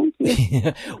thank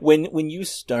you. when you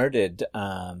started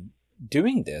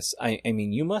doing this, I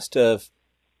mean, you must have.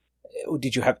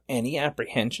 Did you have any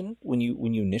apprehension when you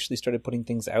initially started putting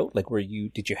things out? Like,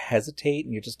 did you hesitate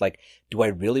and you're just like, do I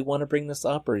really want to bring this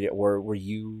up, or were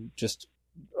you just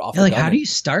off? Yeah, like, how do you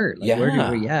start? Like,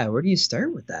 yeah. Where do you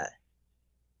start with that?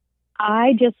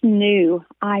 I just knew.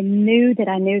 I knew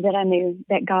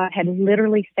that God had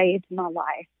literally saved my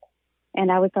life.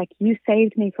 And I was like, you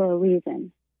saved me for a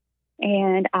reason.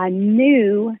 And I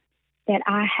knew that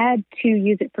I had to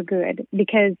use it for good,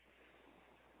 because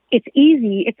it's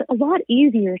easy. It's a lot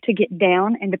easier to get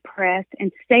down and depressed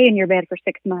and stay in your bed for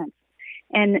 6 months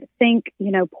and think,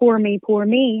 poor me, poor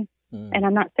me. And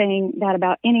I'm not saying that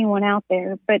about anyone out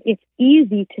there, but it's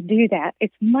easy to do that.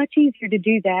 It's much easier to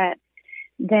do that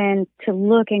than to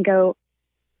look and go,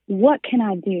 what can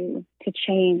I do to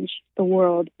change the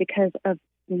world because of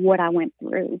what I went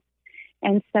through?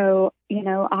 And so,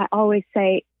 I always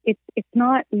say it's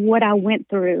not what I went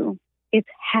through. It's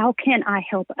how can I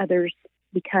help others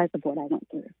because of what I went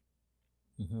through.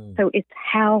 Mm-hmm. So it's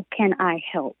how can I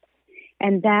help?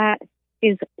 And that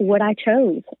is what I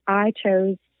chose. I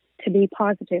chose to be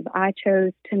positive. I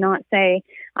chose to not say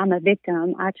I'm a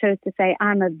victim. I chose to say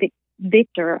I'm a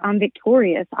victor. I'm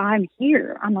victorious. I'm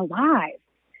here. I'm alive.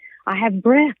 I have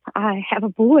breath. I have a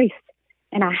voice,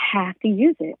 and I have to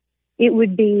use it. It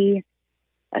would be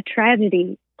a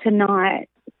tragedy to not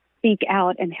speak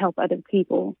out and help other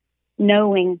people,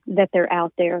 knowing that they're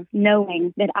out there,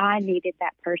 knowing that I needed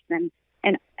that person.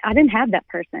 And I didn't have that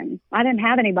person. I didn't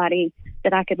have anybody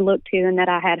that I could look to and that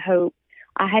I had hope.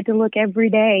 I had to look every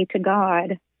day to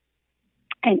God,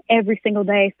 and every single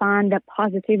day find that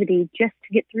positivity just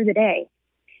to get through the day.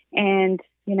 And,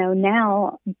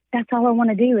 now that's all I want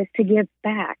to do is to give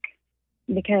back,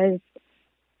 because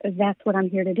that's what I'm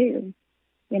here to do.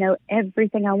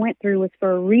 Everything I went through was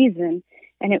for a reason,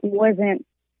 and it wasn't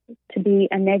to be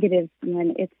a negative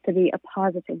one. It's to be a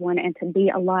positive one, and to be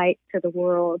a light to the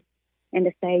world, and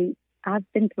to say, I've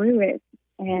been through it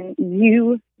and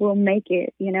you will make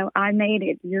it. I made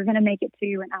it. You're going to make it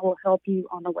too. And I will help you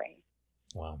on the way.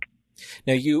 Wow.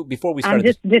 Now before we started, I'm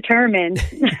just determined.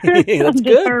 That's I'm good.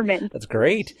 Determined. That's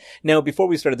great. Now, before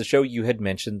we started the show, you had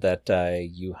mentioned that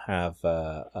you have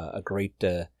a great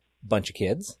bunch of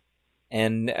kids.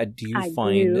 And do you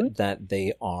find that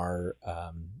they are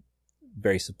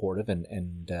very supportive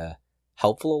and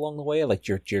helpful along the way? Like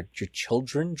your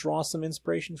children draw some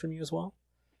inspiration from you as well?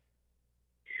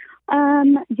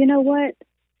 You know what?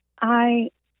 I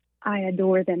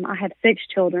adore them. I have 6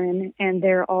 children, and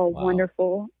they're all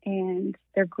wonderful, and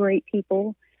they're great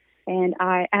people, and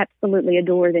I absolutely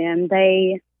adore them.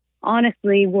 They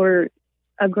honestly were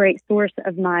a great source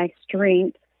of my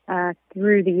strength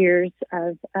through the years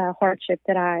of hardship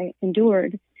that I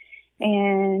endured.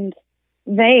 And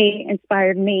they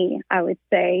inspired me, I would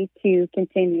say, to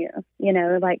continue,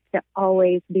 to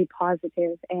always be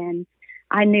positive. And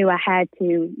I knew I had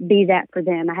to be that for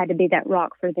them. I had to be that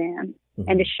rock for them,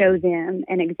 and to show them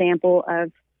an example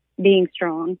of being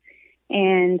strong.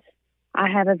 And I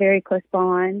have a very close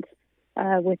bond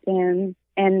with them.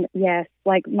 And yes,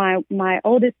 like my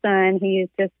oldest son, he's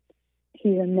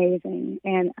amazing.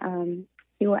 And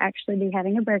he will actually be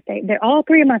having a birthday. All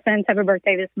 3 of my sons have a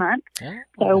birthday this month.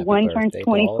 So one turns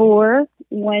 24,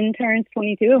 one turns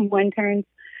 22, and one turns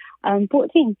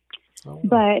 14. Oh.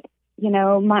 But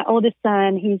my oldest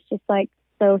son, he's just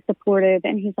so supportive,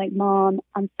 and he's like, Mom,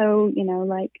 I'm so,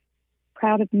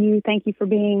 proud of you. Thank you for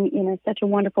being, such a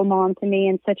wonderful mom to me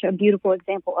and such a beautiful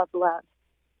example of love.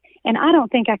 And I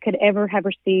don't think I could ever have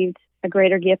received a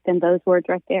greater gift than those words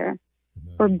right there,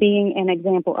 for being an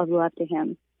example of love to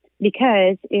him.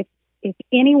 Because if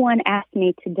anyone asked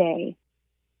me today,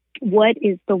 what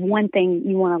is the one thing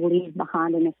you want to leave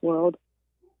behind in this world?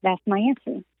 That's my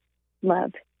answer.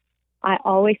 Love. I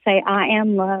always say I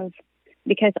am love,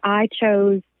 because I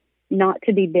chose not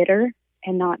to be bitter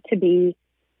and not to be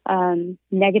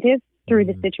negative through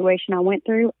the situation I went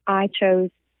through. I chose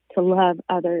to love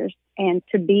others and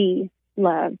to be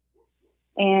love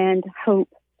and hope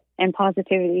and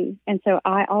positivity. And so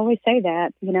I always say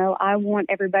that, I want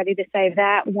everybody to say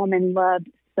that woman loved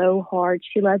so hard.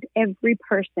 She loved every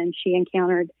person she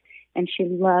encountered, and she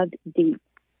loved deep.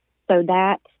 So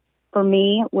that, for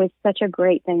me, was such a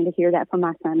great thing to hear that from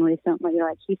my son recently.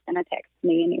 Like, he sent a text to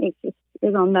me, and it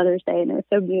was on Mother's Day, and it was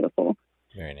so beautiful.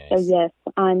 Very nice. So yes,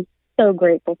 I'm so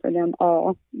grateful for them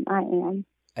all. I am.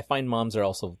 I find moms are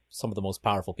also some of the most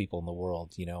powerful people in the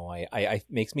world. I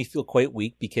makes me feel quite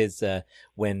weak because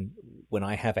when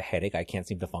I have a headache, I can't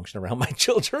seem to function around my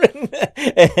children,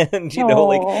 and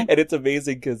and it's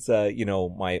amazing because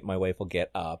my wife will get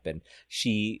up and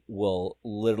she will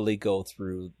literally go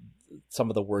through some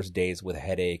of the worst days with a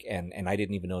headache, and I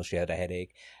didn't even know she had a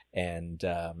headache. And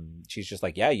she's just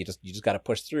like, yeah, you just got to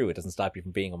push through. It doesn't stop you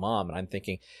from being a mom. And I'm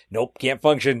thinking, nope, can't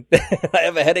function. I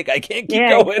have a headache. I can't keep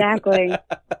going. Exactly.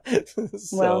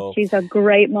 Well, she's a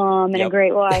great mom and a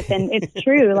great wife. And it's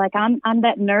true. Like, I'm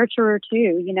that nurturer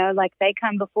too, like they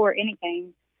come before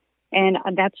anything. And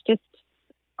that's just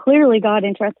clearly God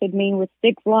entrusted me with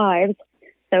 6 lives.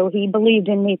 So he believed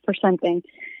in me for something.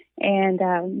 And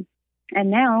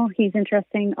now he's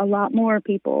entrusting a lot more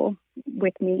people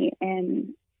with me. And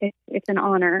it's an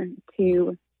honor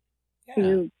to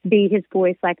be his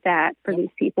voice like that for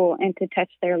these people, and to touch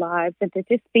their lives, and to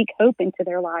just speak hope into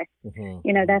their life. Mm-hmm.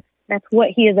 That's what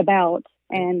he is about,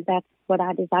 and that's what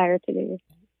I desire to do.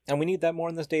 And we need that more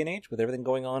in this day and age, with everything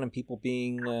going on and people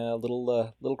being a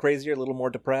little crazier, a little more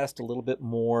depressed, a little bit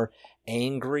more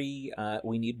angry.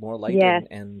 We need more light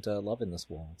and love in this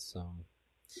world. So,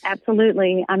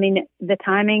 absolutely. I mean, the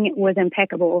timing was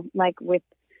impeccable, like with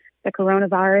the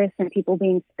coronavirus and people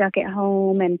being stuck at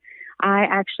home. And I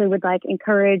actually would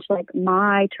encourage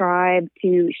my tribe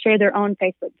to share their own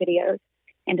Facebook videos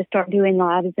and to start doing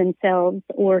lives themselves,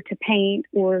 or to paint,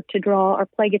 or to draw, or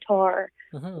play guitar,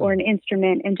 or an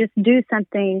instrument, and just do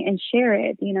something and share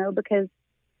it, because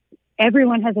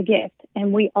everyone has a gift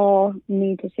and we all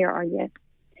need to share our gift.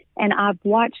 And I've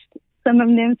watched some of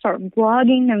them start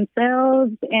vlogging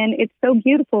themselves, and it's so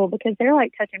beautiful because they're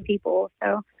touching people.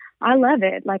 So I love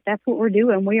it. That's what we're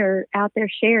doing. We are out there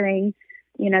sharing,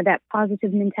 that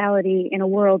positive mentality in a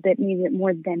world that needs it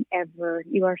more than ever.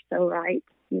 You are so right.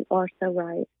 You are so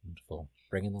right. Wonderful.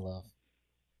 Bringing the love.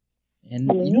 And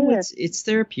it's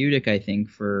therapeutic, I think,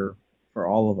 for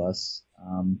all of us.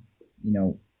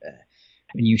 When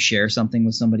you share something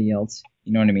with somebody else,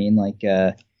 you know what I mean?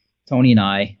 Tony and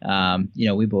I,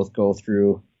 we both go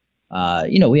through,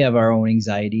 we have our own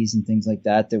anxieties and things like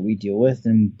that we deal with,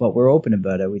 but we're open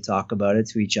about it. We talk about it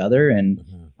to each other, and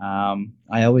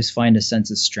I always find a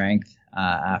sense of strength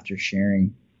after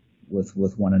sharing with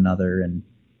one another, and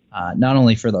not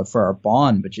only for our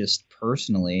bond, but just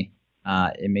personally,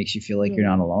 it makes you feel like you're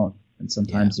not alone. And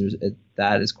sometimes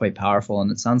that is quite powerful,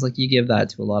 and it sounds like you give that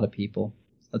to a lot of people.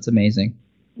 That's amazing.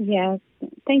 Yes,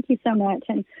 thank you so much.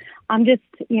 And I'm just,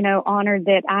 honored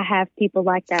that I have people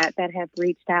like that have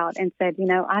reached out and said,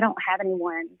 I don't have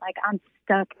anyone. I'm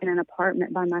stuck in an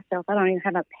apartment by myself. I don't even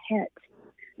have a pet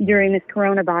during this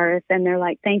coronavirus. And they're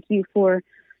like, thank you for,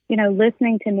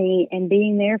 listening to me and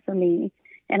being there for me.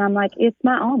 And I'm like, it's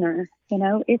my honor.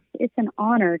 It's an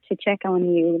honor to check on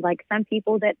you. Some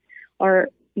people that are,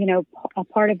 a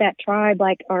part of that tribe,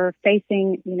 are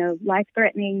facing,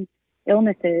 life-threatening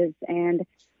illnesses, and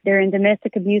they're in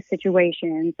domestic abuse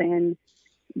situations, and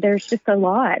there's just a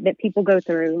lot that people go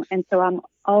through. And so I'm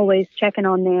always checking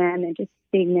on them and just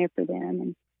being there for them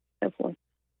and so forth.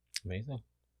 Amazing.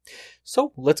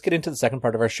 So let's get into the second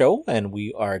part of our show, and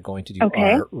we are going to do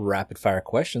our rapid fire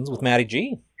questions with Maddie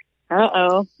G.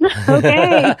 Uh-oh.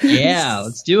 Okay. Yeah,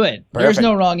 let's do it. Perfect. There's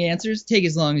no wrong answers. Take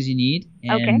as long as you need.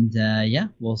 And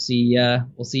we'll see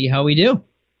how we do.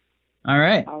 All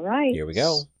right. All right. Here we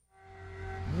go.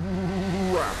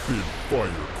 Rapid fire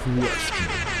questions.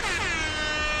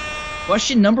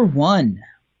 Question number 1.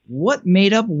 What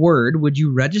made-up word would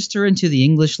you register into the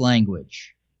English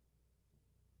language?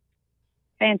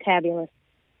 Fantabulous.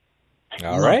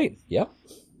 All right. Yep.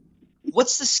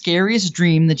 What's the scariest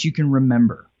dream that you can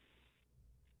remember?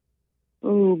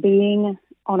 Ooh, being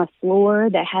on a floor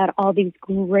that had all these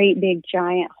great big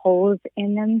giant holes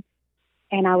in them,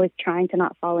 and I was trying to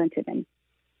not fall into them.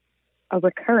 A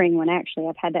recurring one, actually.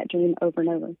 I've had that dream over and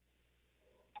over.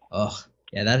 Oh,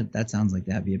 yeah, that sounds like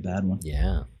that'd be a bad one.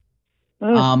 Yeah.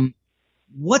 Ugh.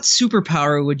 What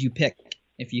superpower would you pick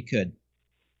if you could?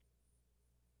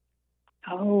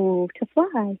 Oh, to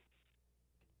fly.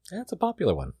 That's a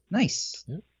popular one. Nice.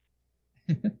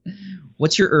 Yeah.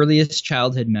 What's your earliest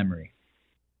childhood memory?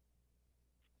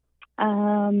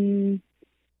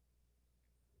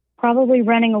 Probably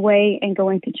running away and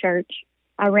going to church.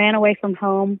 I ran away from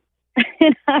home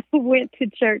and I went to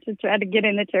church and tried to get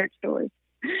in the church doors.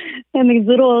 And these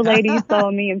little old ladies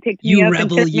saw me and picked me up and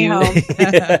took me home.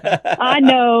 I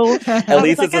know. At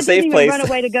least it's a safe place. I didn't even run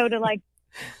away to go to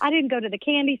I didn't go to the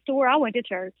candy store. I went to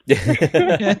church.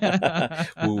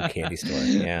 Ooh, candy store.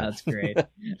 Yeah. That's great.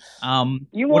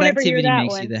 What activity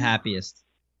makes you the happiest?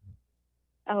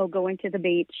 Oh, going to the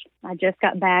beach. I just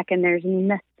got back and there's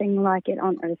nothing like it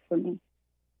on earth for me.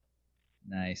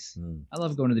 Nice. I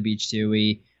love going to the beach too.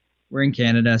 We're in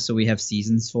Canada, so we have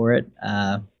seasons for it.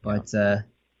 But I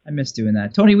miss doing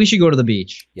that. Tony, we should go to the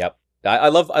beach. Yep. I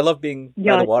love being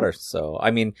by the water. So,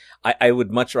 I mean, I would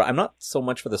I'm not so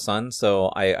much for the sun, so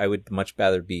I would much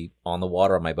rather be on the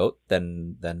water on my boat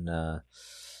than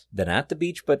at the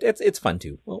beach, but it's fun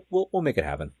too. We'll make it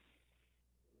happen.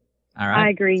 All right. I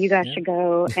agree. You guys should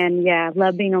go. And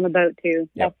love being on the boat too.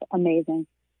 Yep. That's amazing.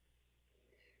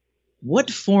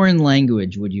 What foreign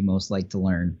language would you most like to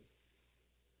learn?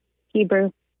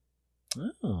 Hebrew.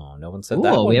 Oh, no one said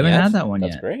that one we haven't yet. had that one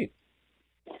That's yet. That's great.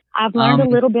 I've learned a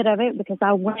little bit of it because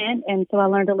I went, and so I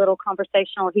learned a little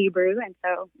conversational Hebrew, and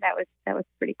so that was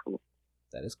pretty cool.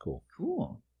 That is cool.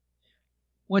 Cool.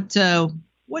 What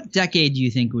decade do you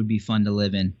think would be fun to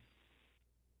live in?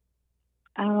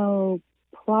 Oh,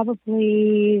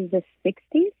 probably the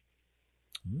 60s.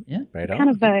 Yeah, right on. Kind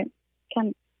of a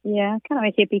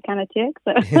hippie kind of chick.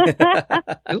 So.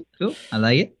 Cool. I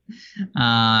like it.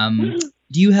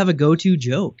 Do you have a go-to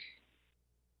joke?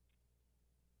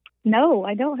 No,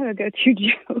 I don't have a go-to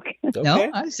joke. Okay. No,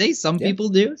 I say some people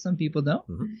do, some people don't.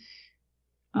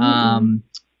 Mm-hmm.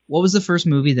 What was the first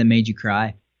movie that made you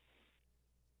cry?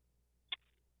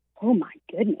 Oh my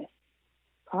goodness.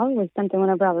 Probably something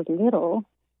whenever I was little.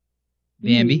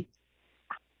 Bambi?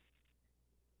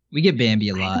 We get Bambi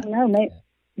a I lot. don't know, maybe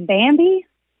Bambi?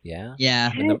 Yeah.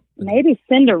 Yeah. Maybe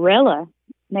Cinderella.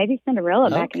 Back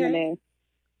in the day.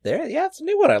 It's a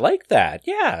new one. I like that.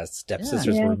 Yeah,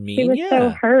 stepsisters were mean. She was so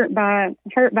hurt by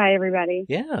everybody.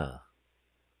 Yeah,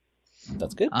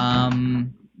 that's good.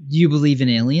 Do you believe in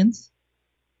aliens?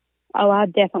 Oh, I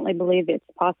definitely believe it's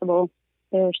possible.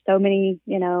 There's so many,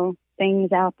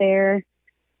 things out there.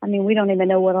 I mean, we don't even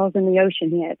know what all's in the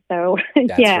ocean yet. So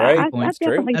That's right. I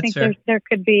definitely think there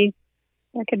could be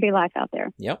life out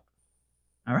there. Yep.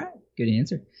 All right, good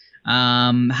answer.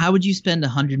 How would you spend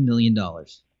 $100 million?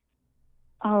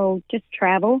 Oh, just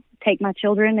travel. Take my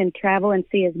children and travel and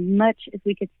see as much as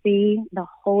we could see the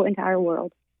whole entire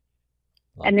world.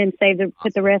 And then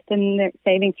put the rest in their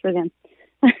savings for them.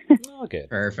 Okay.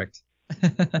 Perfect.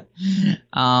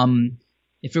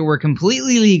 If it were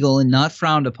completely legal and not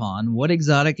frowned upon, what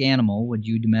exotic animal would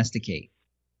you domesticate?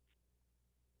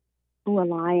 Ooh, a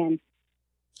lion.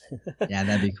 Yeah,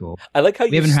 that'd be cool. I like how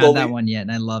we haven't had that one yet,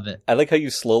 and I love it. I like how you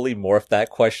slowly morphed that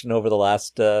question over the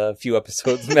last few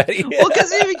episodes, Maddie. Well,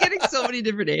 because we've been getting so many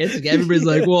different answers. Everybody's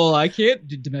like, "Well, I can't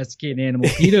domesticate an animal.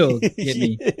 Peter get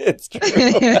me." It's true.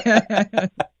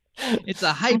 It's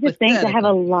a hypothetical. I just think to have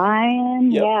a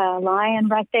lion, a lion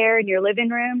right there in your living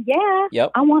room. Yeah,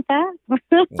 yep. I want that.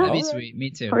 That'd be sweet. Me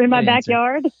too. Or in my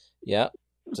backyard. Yeah,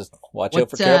 just watch out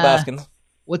for Carol Baskins.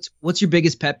 What's your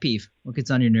biggest pet peeve? What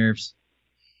gets on your nerves?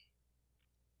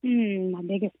 My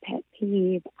biggest pet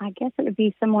peeve, I guess it would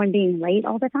be someone being late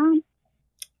all the time.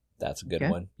 That's a good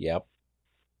one. Yep.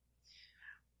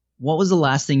 What was the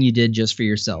last thing you did just for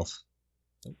yourself?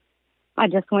 I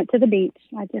just went to the beach.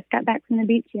 I just got back from the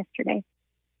beach yesterday.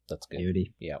 That's good.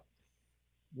 Beauty. Yep.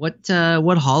 What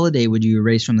holiday would you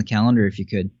erase from the calendar if you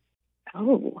could?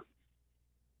 Oh,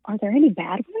 are there any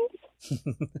bad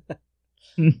ones?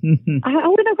 I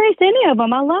wouldn't erase any of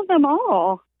them. I love them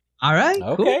all. All right.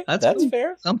 Okay. Cool. That's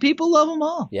fair. Some people love them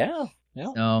all. Yeah.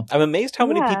 So, I'm amazed how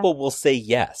many people will say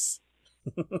yes.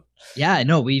 Yeah, I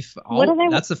know.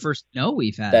 That's the first no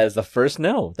we've had. That is the first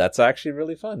no. That's actually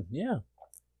really fun. Yeah.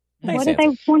 Nice what do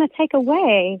they want to take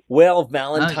away? Well,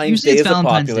 Valentine's Day is a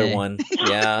popular one.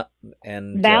 Yeah.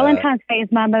 And Valentine's Day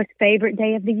is my most favorite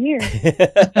day of the year.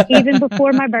 Even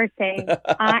before my birthday.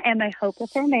 I am a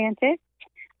hopeless romantic.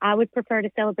 I would prefer to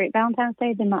celebrate Valentine's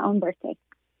Day than my own birthday.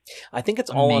 I think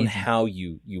it's all on how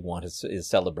you want to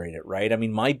celebrate it, right? I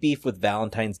mean, my beef with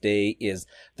Valentine's Day is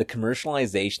the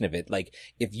commercialization of it. Like,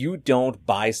 if you don't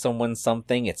buy someone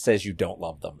something, it says you don't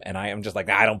love them. And I am just like,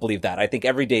 I don't believe that. I think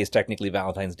every day is technically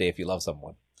Valentine's Day if you love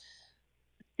someone.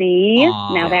 See?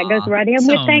 Now that goes right in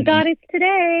with Thank God It's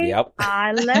Today. Yep.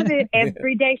 I love it.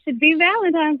 Every day should be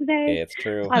Valentine's Day. It's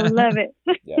true. I love it.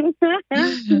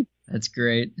 Yep. That's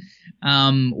great.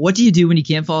 What do you do when you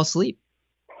can't fall asleep?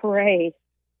 Pray.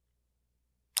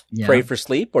 Yeah. Pray for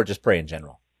sleep or just pray in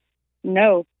general?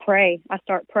 No, pray. I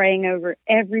start praying over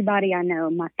everybody I know,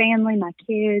 my family, my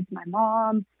kids, my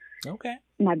mom, Okay.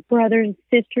 my brothers,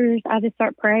 sisters. I just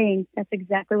start praying. That's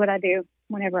exactly what I do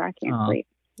whenever I can't sleep.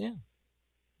 Yeah.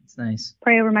 It's nice.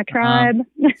 Pray over my tribe.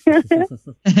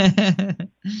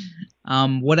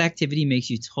 What activity makes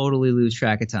you totally lose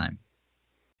track of time?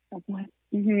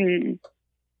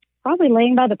 Probably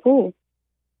laying by the pool.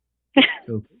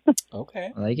 Cool.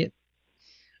 Okay. I like it.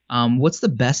 What's the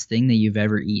best thing that you've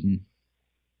ever eaten?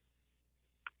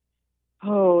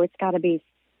 Oh, it's got to be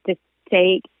this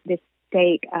steak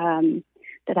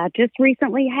that I just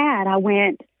recently had. I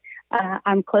went,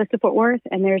 I'm close to Fort Worth,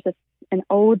 and there's an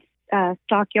old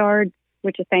Stockyard,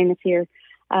 which is famous here,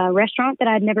 restaurant that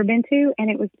I'd never been to, and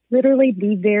it was literally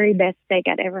the very best steak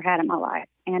I'd ever had in my life.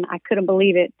 And I couldn't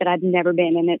believe it that I'd never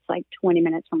been, and it's like 20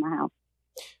 minutes from my house.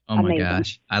 Oh my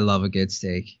gosh, I love a good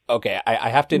steak. Okay, I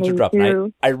have to interrupt.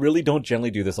 I really don't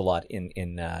generally do this a lot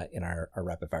in our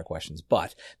rapid fire questions,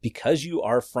 but because you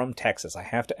are from Texas, I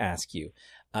have to ask you.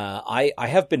 I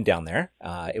have been down there.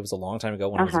 It was a long time ago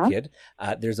when I was a kid.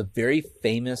 There's a very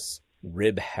famous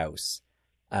rib house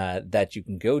that you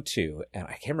can go to, and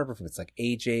I can't remember if it's like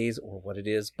AJ's or what it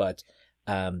is, but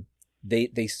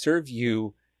they serve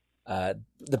you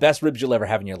the best ribs you'll ever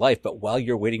have in your life. But while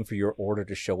you're waiting for your order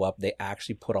to show up, they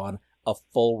actually put on a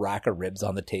full rack of ribs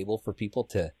on the table for people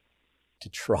to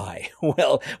try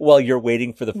while you're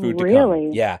waiting for the food to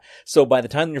come. Yeah. So by the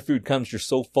time your food comes, you're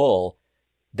so full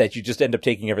that you just end up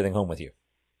taking everything home with you.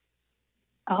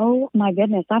 Oh my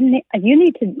goodness! You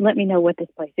need to let me know what this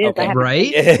place is. Okay,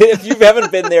 right? If you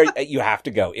haven't been there, you have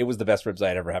to go. It was the best ribs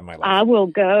I'd ever had in my life. I will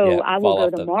go. Yeah, I will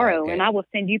go tomorrow, and I will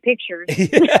send you pictures.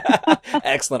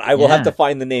 Excellent. I will have to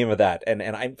find the name of that. And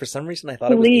I, for some reason, I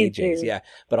thought Please it was AJ's. do. Yeah,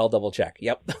 but I'll double check.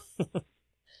 Yep.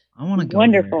 I want to go.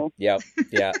 Wonderful. There. Yep.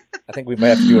 Yeah. I think we might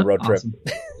have to do a road trip.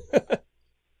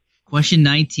 Question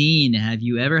 19. Have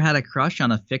you ever had a crush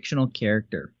on a fictional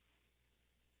character?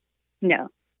 No.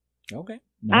 Okay.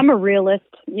 No. I'm a realist.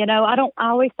 I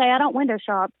always say I don't window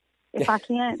shop. If I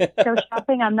can't go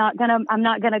shopping, I'm not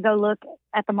gonna go look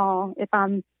at the mall.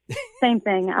 Same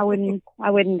thing. I wouldn't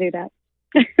do that.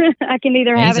 I can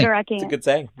either have it or I can't. It's a good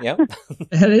saying. Yeah.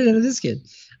 That is good.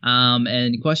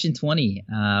 And question 20.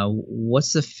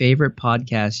 What's the favorite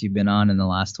podcast you've been on in the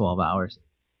last 12 hours?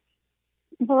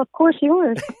 Well, of course,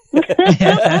 yours. The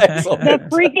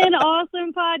freaking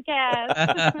awesome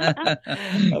podcast.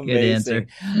 Good answer.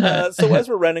 So as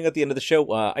we're rounding at the end of the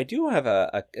show, I do have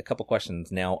a couple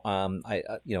questions now. I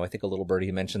think a little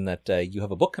birdie mentioned that you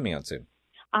have a book coming out soon.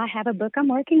 I have a book I'm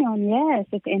working on. Yes,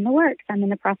 it's in the works. I'm in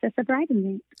the process of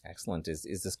writing it. Excellent. Is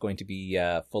this going to be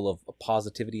full of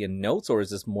positivity and notes, or is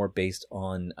this more based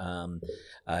on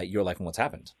your life and what's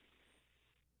happened?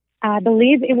 I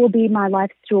believe it will be my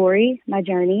life story, my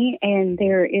journey, and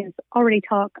there is already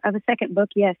talk of a second book,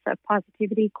 yes, of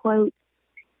positivity quotes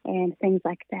and things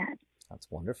like that. That's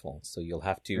wonderful. So you'll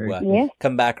have to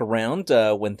come back around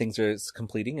when things are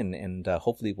completing, and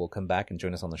hopefully we'll come back and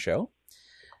join us on the show.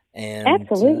 And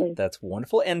absolutely. That's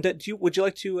wonderful. And would you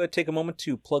like to take a moment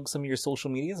to plug some of your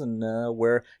social medias and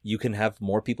where you can have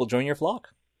more people join your flock?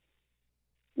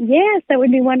 Yes, that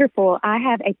would be wonderful. I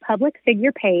have a public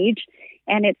figure page,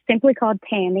 and it's simply called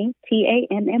Tammy, Tammy,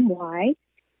 and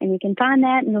you can find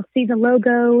that, and you'll see the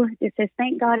logo. It says,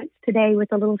 "Thank God it's today,"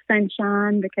 with a little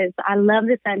sunshine, because I love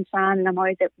the sunshine, and I'm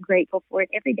always grateful for it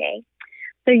every day.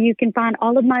 So you can find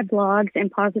all of my blogs and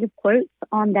positive quotes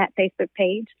on that Facebook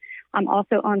page. I'm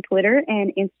also on Twitter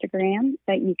and Instagram,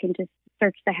 but you can just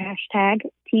search the hashtag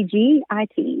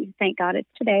TGIT, Thank God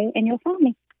It's Today, and you'll find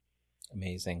me.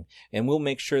 Amazing. And we'll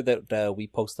make sure that we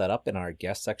post that up in our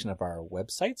guest section of our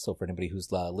website. So for anybody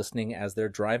who's listening as they're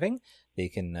driving, they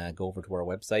can go over to our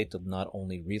website to not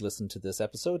only re-listen to this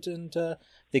episode, and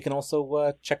they can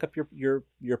also check up your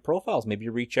profiles. Maybe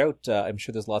you reach out. I'm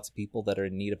sure there's lots of people that are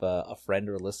in need of a friend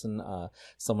or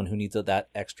someone who needs that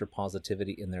extra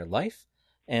positivity in their life.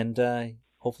 And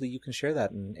hopefully you can share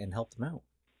that and help them out.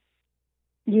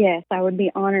 Yes, I would be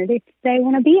honored if they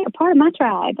want to be a part of my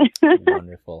tribe.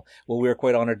 Wonderful. Well, we're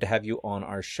quite honored to have you on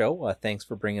our show. Thanks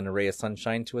for bringing a ray of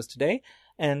sunshine to us today.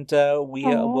 And we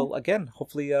will, again,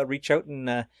 hopefully reach out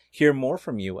and hear more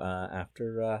from you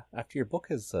after your book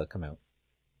has come out.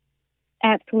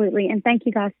 Absolutely. And thank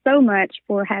you guys so much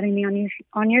for having me on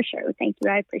your show. Thank you.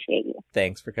 I appreciate you.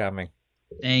 Thanks for coming.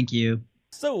 Thank you.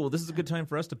 So this is a good time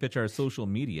for us to pitch our social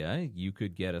media. You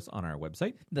could get us on our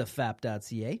website,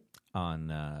 thefap.ca.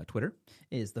 On Twitter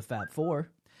is thefap4.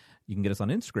 You can get us on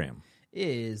Instagram,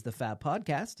 is the Fap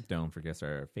Podcast. Don't forget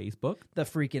our Facebook, The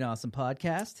Freaking Awesome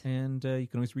Podcast. And you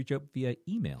can always reach out via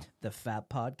email,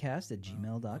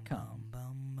 thefappodcast@gmail.com.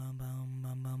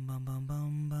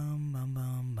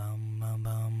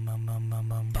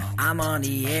 I'm on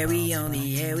the air,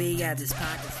 we got this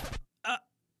podcast.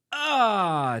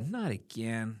 Not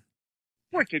again.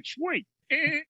 Wicked sweet.